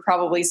trends, you're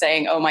probably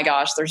saying, oh my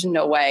gosh, there's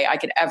no way I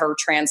could ever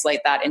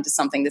translate that into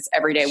something that's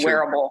everyday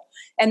wearable.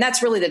 And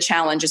that's really the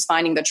challenge, is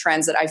finding the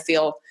trends that I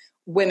feel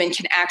women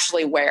can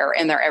actually wear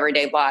in their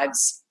everyday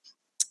lives.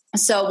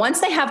 So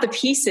once they have the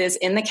pieces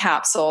in the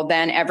capsule,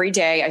 then every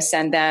day I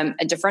send them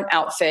a different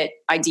outfit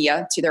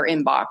idea to their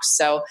inbox.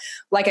 So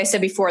like I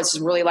said before, it's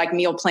really like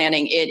meal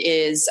planning. It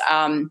is,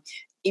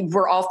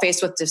 we're all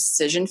faced with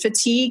decision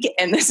fatigue.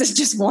 And this is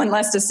just one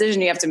less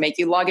decision you have to make.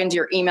 You log into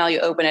your email, you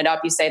open it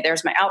up, you say,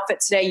 there's my outfit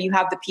today. You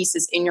have the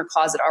pieces in your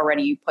closet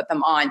already. You put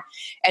them on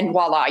and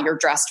voila, you're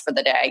dressed for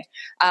the day.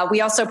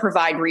 We also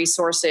provide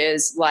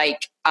resources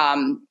like,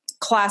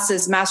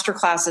 classes, master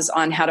classes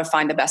on how to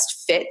find the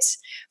best fit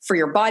for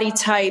your body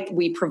type.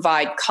 We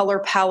provide color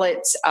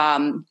palette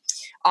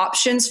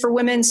options for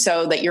women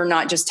so that you're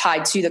not just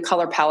tied to the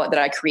color palette that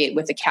I create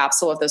with the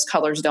capsule. If those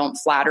colors don't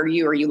flatter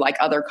you or you like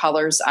other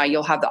colors,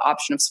 you'll have the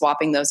option of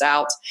swapping those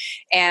out.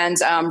 And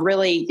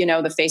really,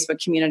 the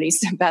Facebook community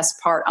is the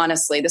best part.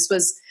 Honestly, this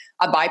was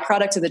a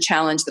byproduct of the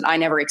challenge that I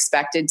never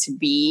expected to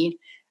be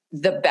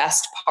the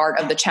best part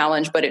of the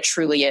challenge, but it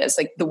truly is.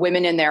 Like the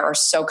women in there are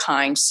so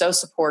kind, so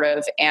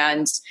supportive.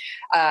 And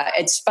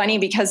it's funny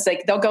because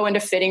like they'll go into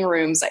fitting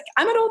rooms like,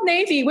 I'm at Old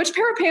Navy, which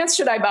pair of pants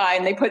should I buy?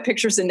 And they put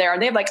pictures in there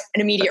and they have like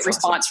an immediate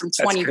response from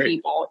 20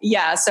 people.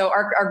 Yeah. So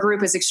our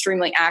group is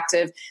extremely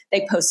active.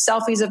 They post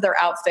selfies of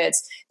their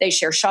outfits. They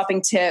share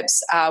shopping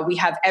tips. We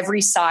have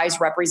every size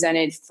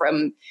represented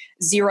from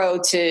 0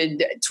 to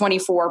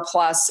 24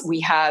 plus. We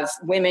have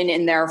women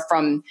in there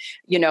from,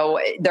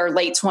 their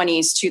late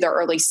 20s to their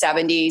early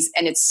 70s.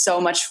 And it's so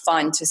much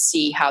fun to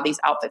see how these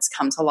outfits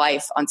come to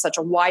life on such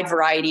a wide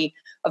variety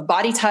of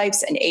body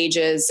types and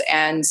ages.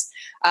 And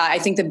I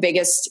think the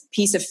biggest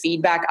piece of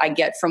feedback I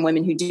get from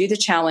women who do the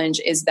challenge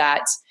is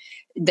that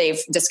they've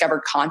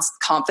discovered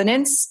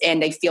confidence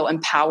and they feel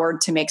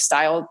empowered to make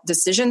style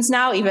decisions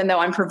now. Even though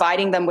I'm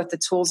providing them with the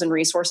tools and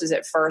resources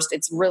at first,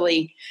 it's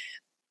really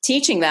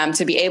teaching them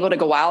to be able to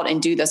go out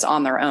and do this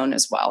on their own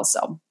as well.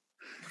 So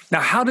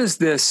now, how does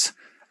this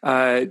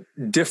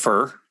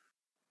differ?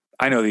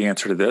 I know the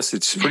answer to this.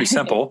 It's pretty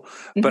simple,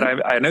 but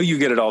I know you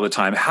get it all the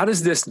time. How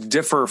does this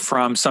differ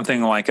from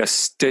something like a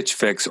Stitch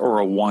Fix or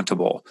a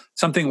Wantable?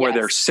 Something where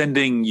they're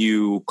sending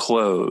you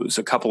clothes,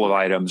 a couple of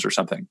items or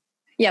something?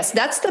 Yes,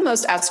 that's the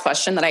most asked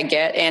question that I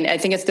get. And I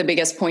think it's the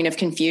biggest point of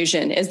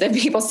confusion is that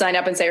people sign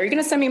up and say, are you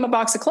going to send me a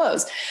box of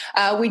clothes?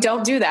 We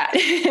don't do that.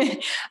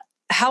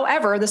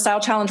 However, the Style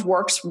Challenge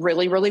works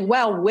really, really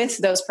well with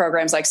those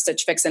programs like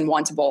Stitch Fix and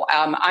Wantable.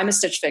 I'm a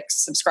Stitch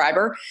Fix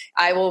subscriber.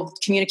 I will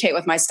communicate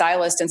with my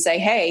stylist and say,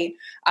 hey,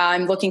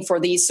 I'm looking for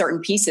these certain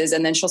pieces,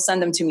 and then she'll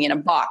send them to me in a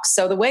box.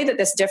 So the way that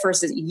this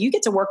differs is you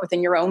get to work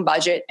within your own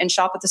budget and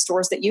shop at the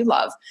stores that you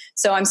love.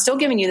 So I'm still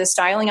giving you the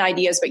styling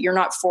ideas, but you're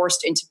not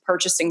forced into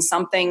purchasing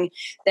something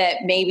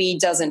that maybe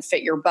doesn't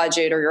fit your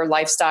budget or your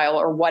lifestyle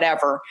or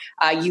whatever.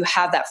 You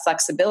have that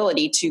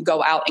flexibility to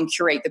go out and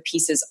curate the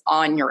pieces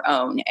on your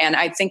own. And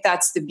I think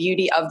that's the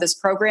beauty of this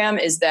program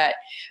is that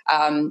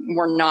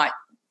we're not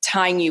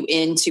tying you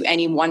into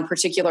any one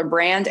particular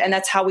brand. And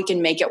that's how we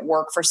can make it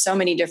work for so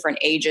many different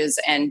ages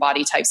and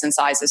body types and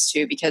sizes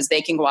too, because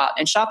they can go out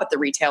and shop at the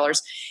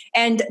retailers.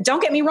 And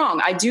don't get me wrong,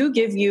 I do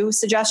give you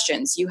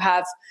suggestions. We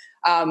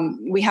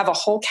have a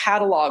whole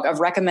catalog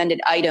of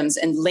recommended items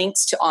and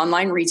links to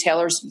online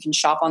retailers. You can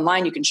shop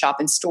online, you can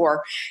shop in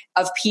store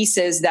of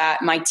pieces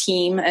that my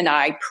team and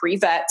I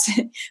pre-vet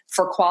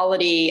for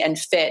quality and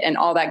fit and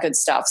all that good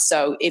stuff.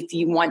 So if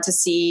you want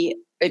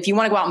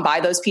to go out and buy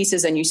those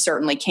pieces, then you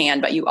certainly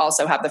can, but you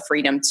also have the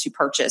freedom to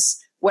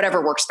purchase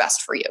whatever works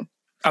best for you.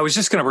 I was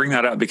just going to bring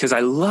that up because I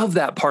love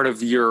that part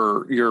of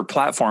your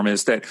platform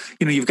is that,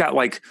 you've got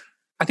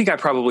I think I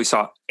probably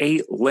saw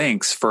 8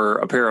 links for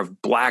a pair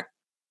of black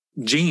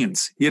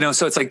jeans,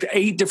 so it's like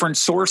 8 different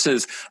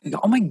sources.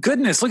 Oh my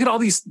goodness, look at all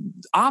these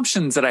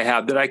options that I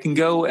have that I can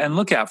go and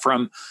look at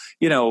from,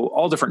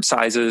 all different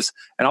sizes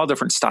and all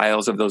different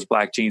styles of those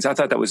black jeans. I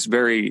thought that was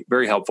very,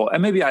 very helpful.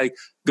 And maybe I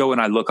go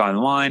and I look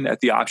online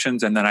at the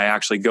options and then I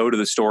actually go to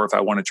the store if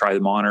I want to try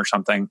them on or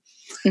something.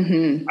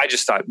 Mm-hmm. I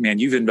just thought, man,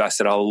 you've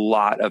invested a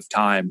lot of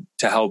time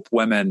to help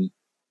women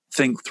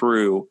think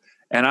through.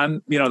 And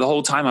I'm, the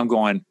whole time I'm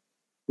going,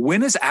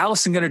 when is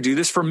Allison going to do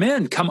this for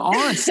men? Come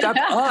on, step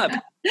up.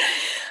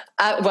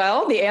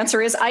 Well, the answer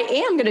is I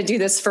am going to do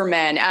this for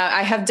men.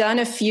 I have done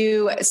a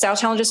few style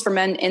challenges for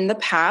men in the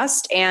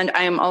past, and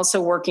I am also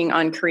working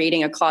on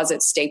creating a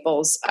closet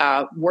staples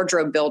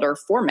wardrobe builder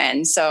for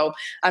men. So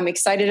I'm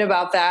excited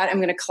about that. I'm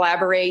going to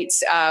collaborate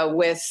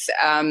with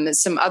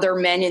some other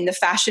men in the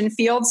fashion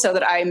field so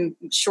that I'm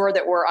sure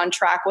that we're on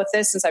track with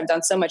this since I've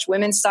done so much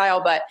women's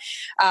style. But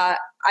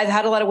I've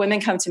had a lot of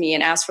women come to me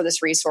and ask for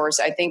this resource.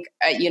 I think,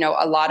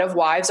 a lot of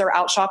wives are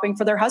out shopping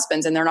for their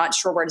husbands and they're not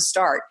sure where to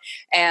start.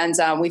 And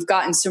we've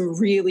gotten some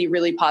really,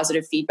 really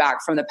positive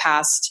feedback from the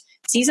past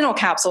seasonal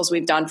capsules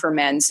we've done for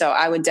men. So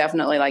I would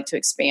definitely like to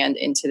expand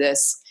into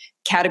this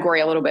category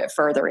a little bit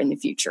further in the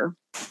future.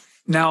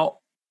 Now,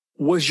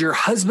 was your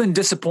husband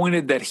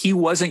disappointed that he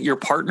wasn't your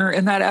partner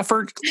in that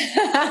effort?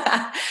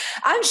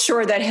 I'm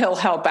sure that he'll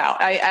help out.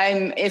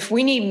 If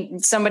we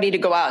need somebody to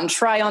go out and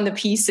try on the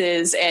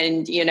pieces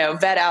and,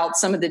 vet out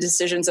some of the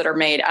decisions that are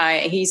made,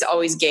 he's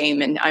always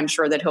game, and I'm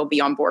sure that he'll be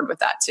on board with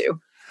that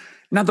too.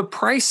 Now, the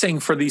pricing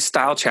for these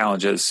style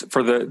challenges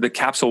for the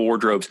capsule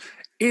wardrobes,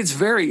 it's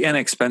very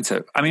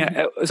inexpensive. I mean,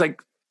 it's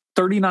like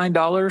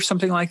 $39,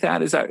 something like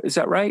that. Is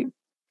that right?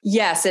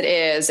 Yes, it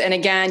is. And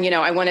again,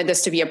 I wanted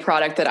this to be a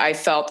product that I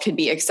felt could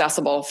be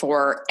accessible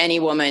for any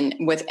woman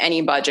with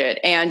any budget.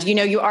 And,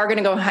 you are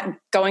going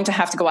to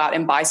have to go out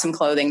and buy some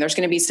clothing. There's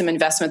going to be some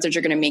investments that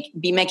you're going to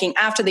be making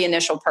after the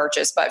initial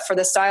purchase. But for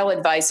the style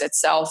advice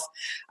itself,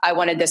 I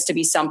wanted this to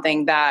be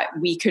something that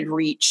we could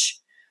reach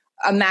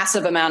a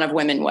massive amount of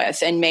women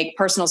with and make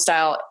personal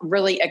style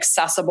really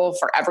accessible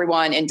for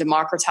everyone and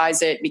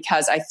democratize it,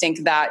 because I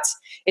think that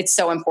it's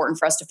so important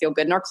for us to feel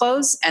good in our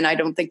clothes. And I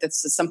don't think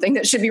this is something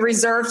that should be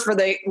reserved for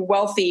the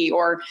wealthy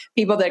or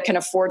people that can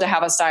afford to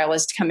have a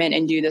stylist come in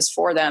and do this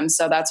for them.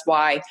 So that's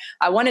why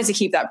I wanted to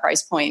keep that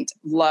price point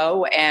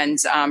low and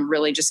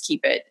really just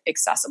keep it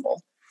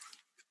accessible.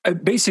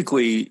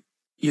 Basically,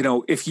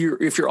 if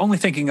you're only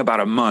thinking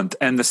about a month,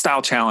 and the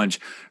style challenge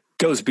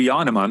goes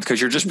beyond a month because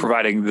you're just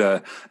providing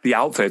the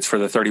outfits for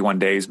the 31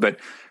 days, but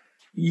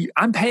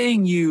I'm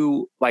paying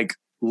you like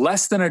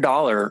less than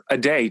 $1 a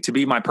day to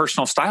be my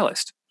personal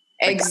stylist.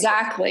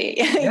 Exactly.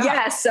 Yeah.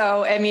 Yeah.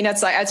 So, I mean,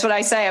 that's what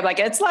I say. I'm like,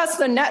 it's less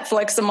than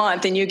Netflix a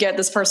month and you get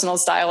this personal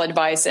style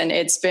advice. And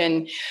it's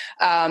been,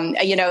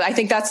 I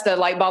think that's the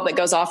light bulb that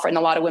goes off in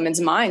a lot of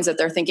women's minds, that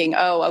they're thinking,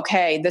 oh,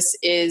 okay, this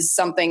is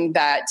something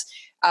that,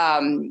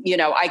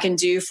 I can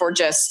do for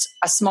just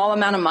a small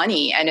amount of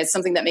money. And it's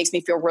something that makes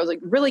me feel really,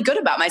 really good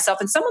about myself.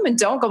 And some women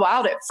don't go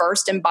out at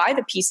first and buy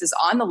the pieces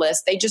on the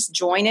list. They just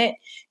join it,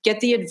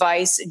 get the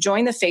advice,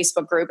 join the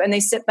Facebook group, and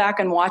they sit back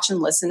and watch and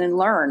listen and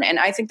learn. And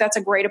I think that's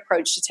a great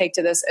approach to take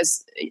to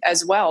this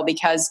as well,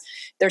 because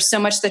there's so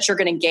much that you're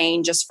going to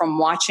gain just from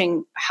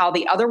watching how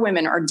the other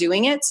women are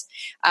doing it.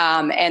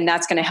 And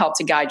that's going to help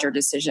to guide your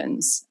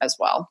decisions as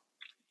well.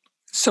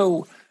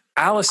 So,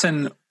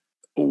 Allison,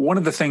 one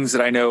of the things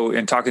that I know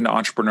in talking to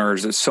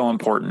entrepreneurs is so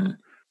important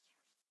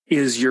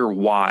is your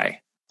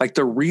why, like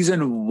the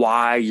reason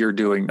why you're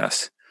doing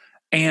this.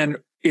 And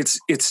it's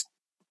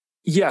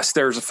yes,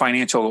 there's a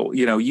financial,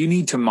 you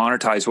need to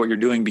monetize what you're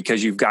doing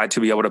because you've got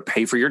to be able to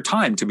pay for your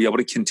time to be able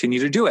to continue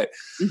to do it.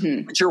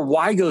 Mm-hmm. But your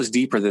why goes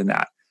deeper than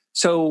that.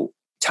 So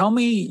tell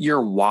me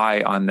your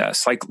why on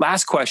this. Like,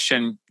 last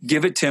question,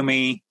 give it to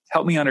me,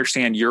 help me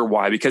understand your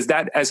why, because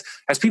that as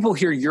people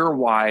hear your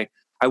why,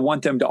 I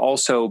want them to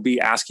also be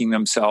asking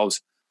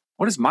themselves,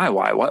 what is my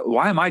why?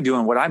 Why am I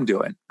doing what I'm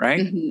doing? Right?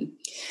 Mm-hmm.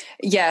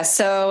 Yeah.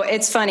 So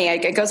it's funny.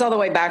 It goes all the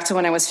way back to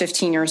when I was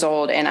 15 years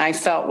old. And I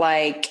felt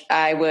like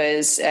I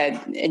was,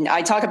 and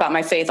I talk about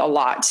my faith a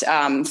lot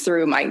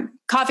through my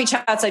coffee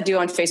chats I do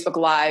on Facebook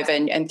Live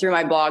and through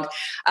my blog.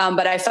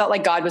 But I felt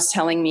like God was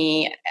telling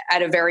me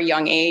at a very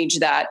young age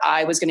that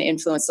I was going to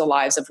influence the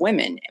lives of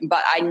women.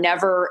 But I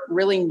never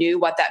really knew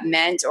what that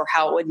meant or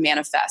how it would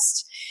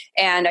manifest.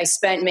 And I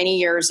spent many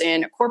years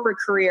in a corporate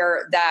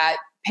career that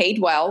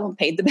paid well,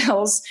 paid the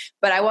bills,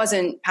 but I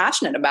wasn't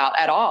passionate about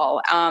at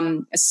all.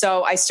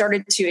 So I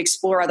started to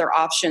explore other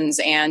options.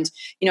 And,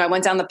 I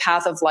went down the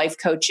path of life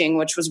coaching,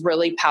 which was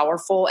really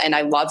powerful and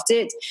I loved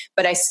it,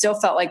 but I still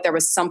felt like there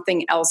was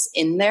something else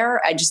in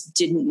there. I just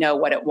didn't know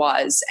what it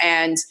was.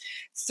 And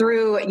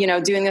through,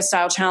 doing the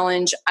style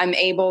challenge, I'm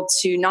able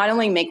to not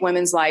only make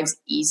women's lives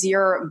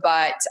easier,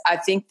 but I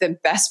think the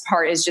best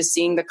part is just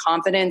seeing the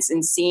confidence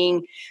and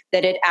seeing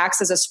that it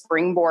acts as a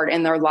springboard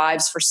in their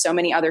lives for so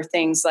many other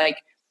things. Like,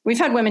 we've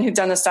had women who've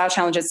done the style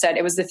challenge that said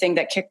it was the thing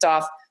that kicked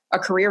off a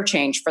career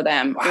change for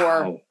them.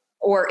 Wow.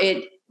 or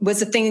it was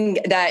the thing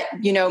that,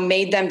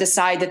 made them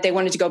decide that they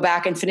wanted to go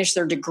back and finish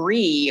their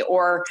degree.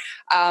 Or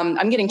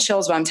I'm getting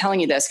chills while I'm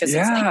telling you this, because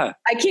it's like,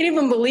 I can't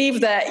even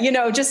believe that,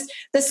 just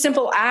the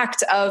simple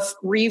act of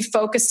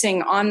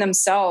refocusing on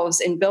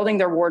themselves and building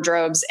their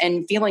wardrobes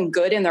and feeling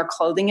good in their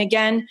clothing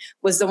again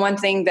was the one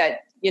thing that,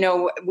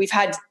 we've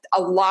had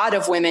a lot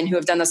of women who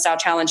have done the style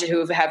challenge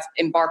who have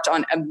embarked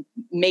on a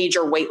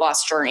major weight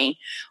loss journey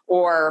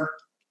or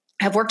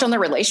have worked on their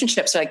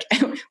relationships. Like,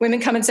 women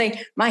come and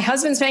say, my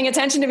husband's paying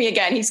attention to me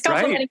again. He's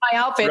complimenting my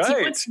outfits. He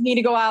wants me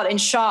to go out and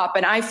shop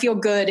and I feel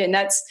good. And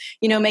that's,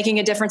 making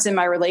a difference in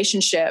my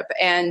relationship.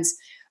 And,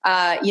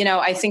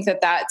 I think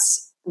that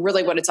that's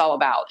really what it's all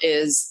about,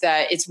 is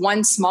that it's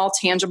one small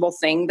tangible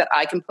thing that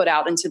I can put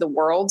out into the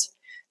world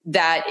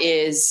that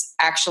is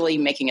actually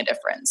making a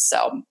difference.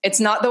 So it's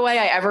not the way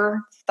I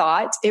ever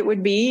thought it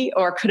would be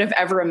or could have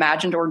ever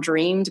imagined or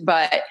dreamed,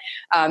 but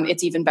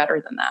it's even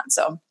better than that.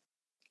 So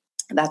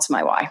that's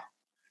my why.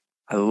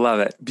 I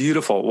love it.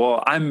 Beautiful.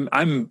 Well,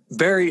 I'm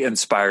very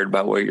inspired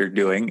by what you're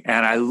doing.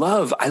 And I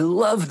love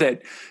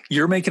that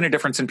you're making a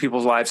difference in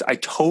people's lives. I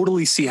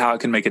totally see how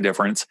it can make a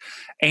difference.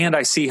 And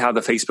I see how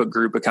the Facebook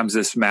group becomes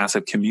this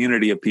massive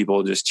community of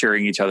people just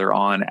cheering each other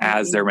on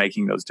as they're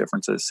making those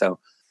differences. So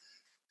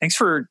thanks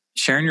for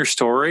sharing your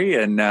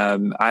story. And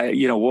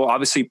we'll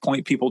obviously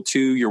point people to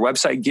your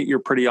website,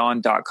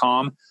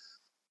 getyourprettyon.com.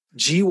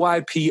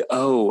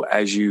 GYPO,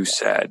 as you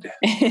said.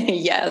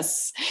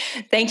 Yes.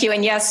 Thank you.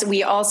 And yes,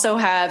 we also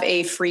have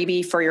a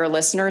freebie for your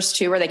listeners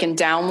too, where they can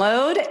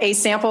download a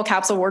sample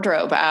capsule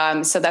wardrobe.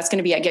 So that's going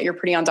to be at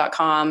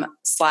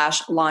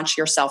getyourprettyon.com/launch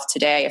yourself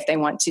today if they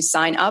want to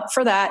sign up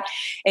for that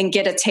and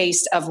get a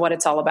taste of what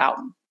it's all about.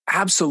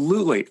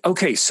 Absolutely.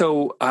 Okay.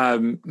 So,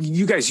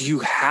 you guys, you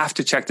have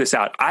to check this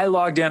out. I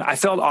logged in. I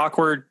felt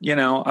awkward.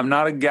 I'm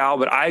not a gal,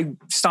 but I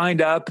signed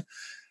up.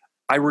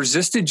 I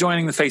resisted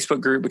joining the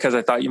Facebook group because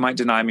I thought you might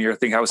deny me or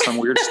think I was some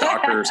weird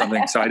stalker or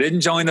something. So I didn't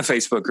join the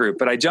Facebook group,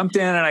 but I jumped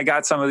in and I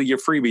got some of your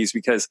freebies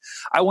because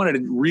I wanted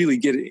to really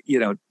get,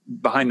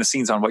 behind the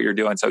scenes on what you're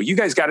doing. So you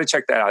guys got to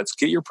check that out. It's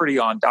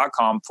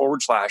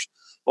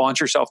getyourprettyon.com/launch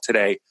yourself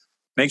today.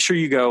 Make sure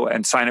you go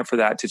and sign up for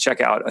that to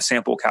check out a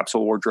sample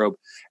capsule wardrobe.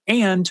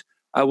 And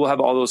we'll have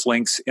all those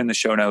links in the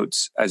show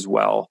notes as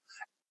well.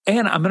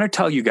 And I'm going to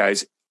tell you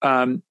guys,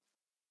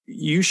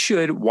 you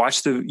should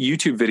watch the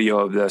YouTube video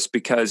of this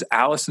because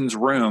Allison's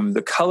room,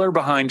 the color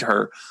behind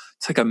her,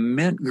 it's like a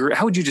mint green.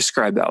 How would you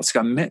describe that? It's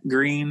like a mint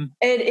green.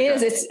 It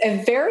is. It's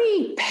a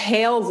very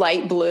pale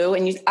light blue.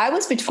 And I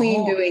was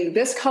between doing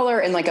this color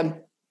and like a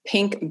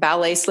pink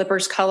ballet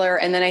slippers color.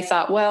 And then I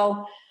thought,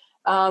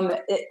 I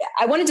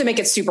wanted to make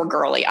it super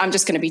girly. I'm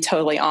just going to be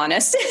totally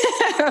honest.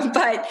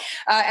 But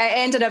I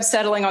ended up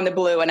settling on the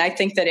blue. And I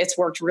think that it's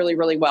worked really,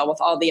 really well with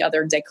all the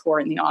other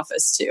decor in the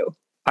office too.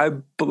 I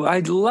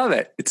love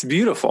it. It's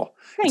beautiful.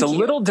 It's a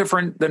little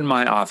different than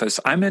my office.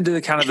 I'm into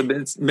the kind of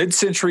the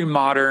mid-century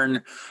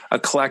modern,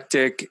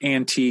 eclectic,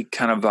 antique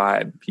kind of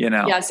vibe,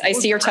 Yes, I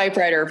see your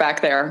typewriter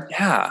back there.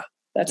 Yeah.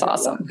 That's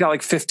awesome. I've got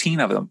like 15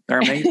 of them. They're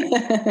amazing.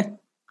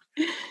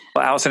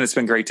 Well, Allison, it's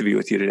been great to be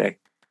with you today.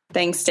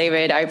 Thanks,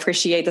 David. I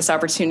appreciate this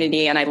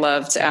opportunity, and I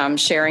loved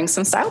sharing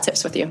some style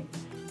tips with you.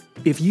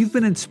 If you've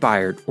been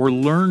inspired or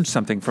learned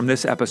something from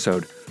this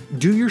episode,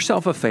 do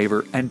yourself a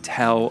favor and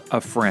tell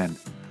a friend.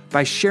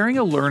 By sharing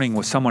a learning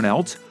with someone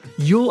else,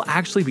 you'll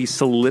actually be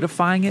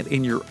solidifying it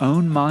in your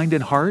own mind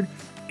and heart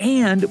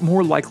and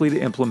more likely to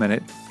implement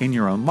it in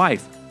your own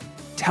life.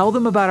 Tell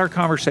them about our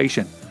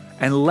conversation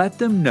and let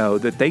them know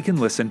that they can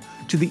listen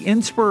to the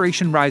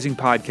Inspiration Rising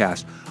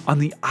podcast on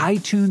the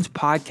iTunes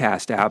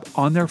podcast app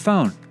on their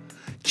phone.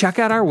 Check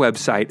out our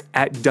website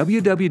at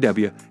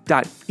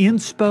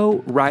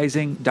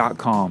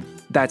www.insporising.com.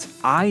 That's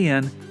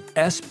INSPO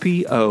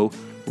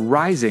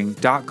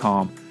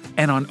rising.com.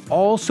 And on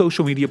all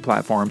social media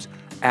platforms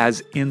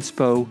as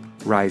Inspo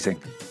Rising.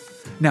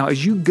 Now,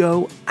 as you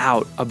go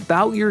out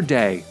about your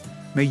day,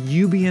 may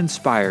you be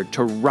inspired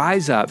to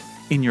rise up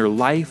in your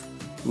life,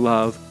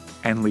 love,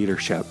 and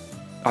leadership.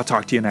 I'll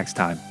talk to you next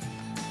time.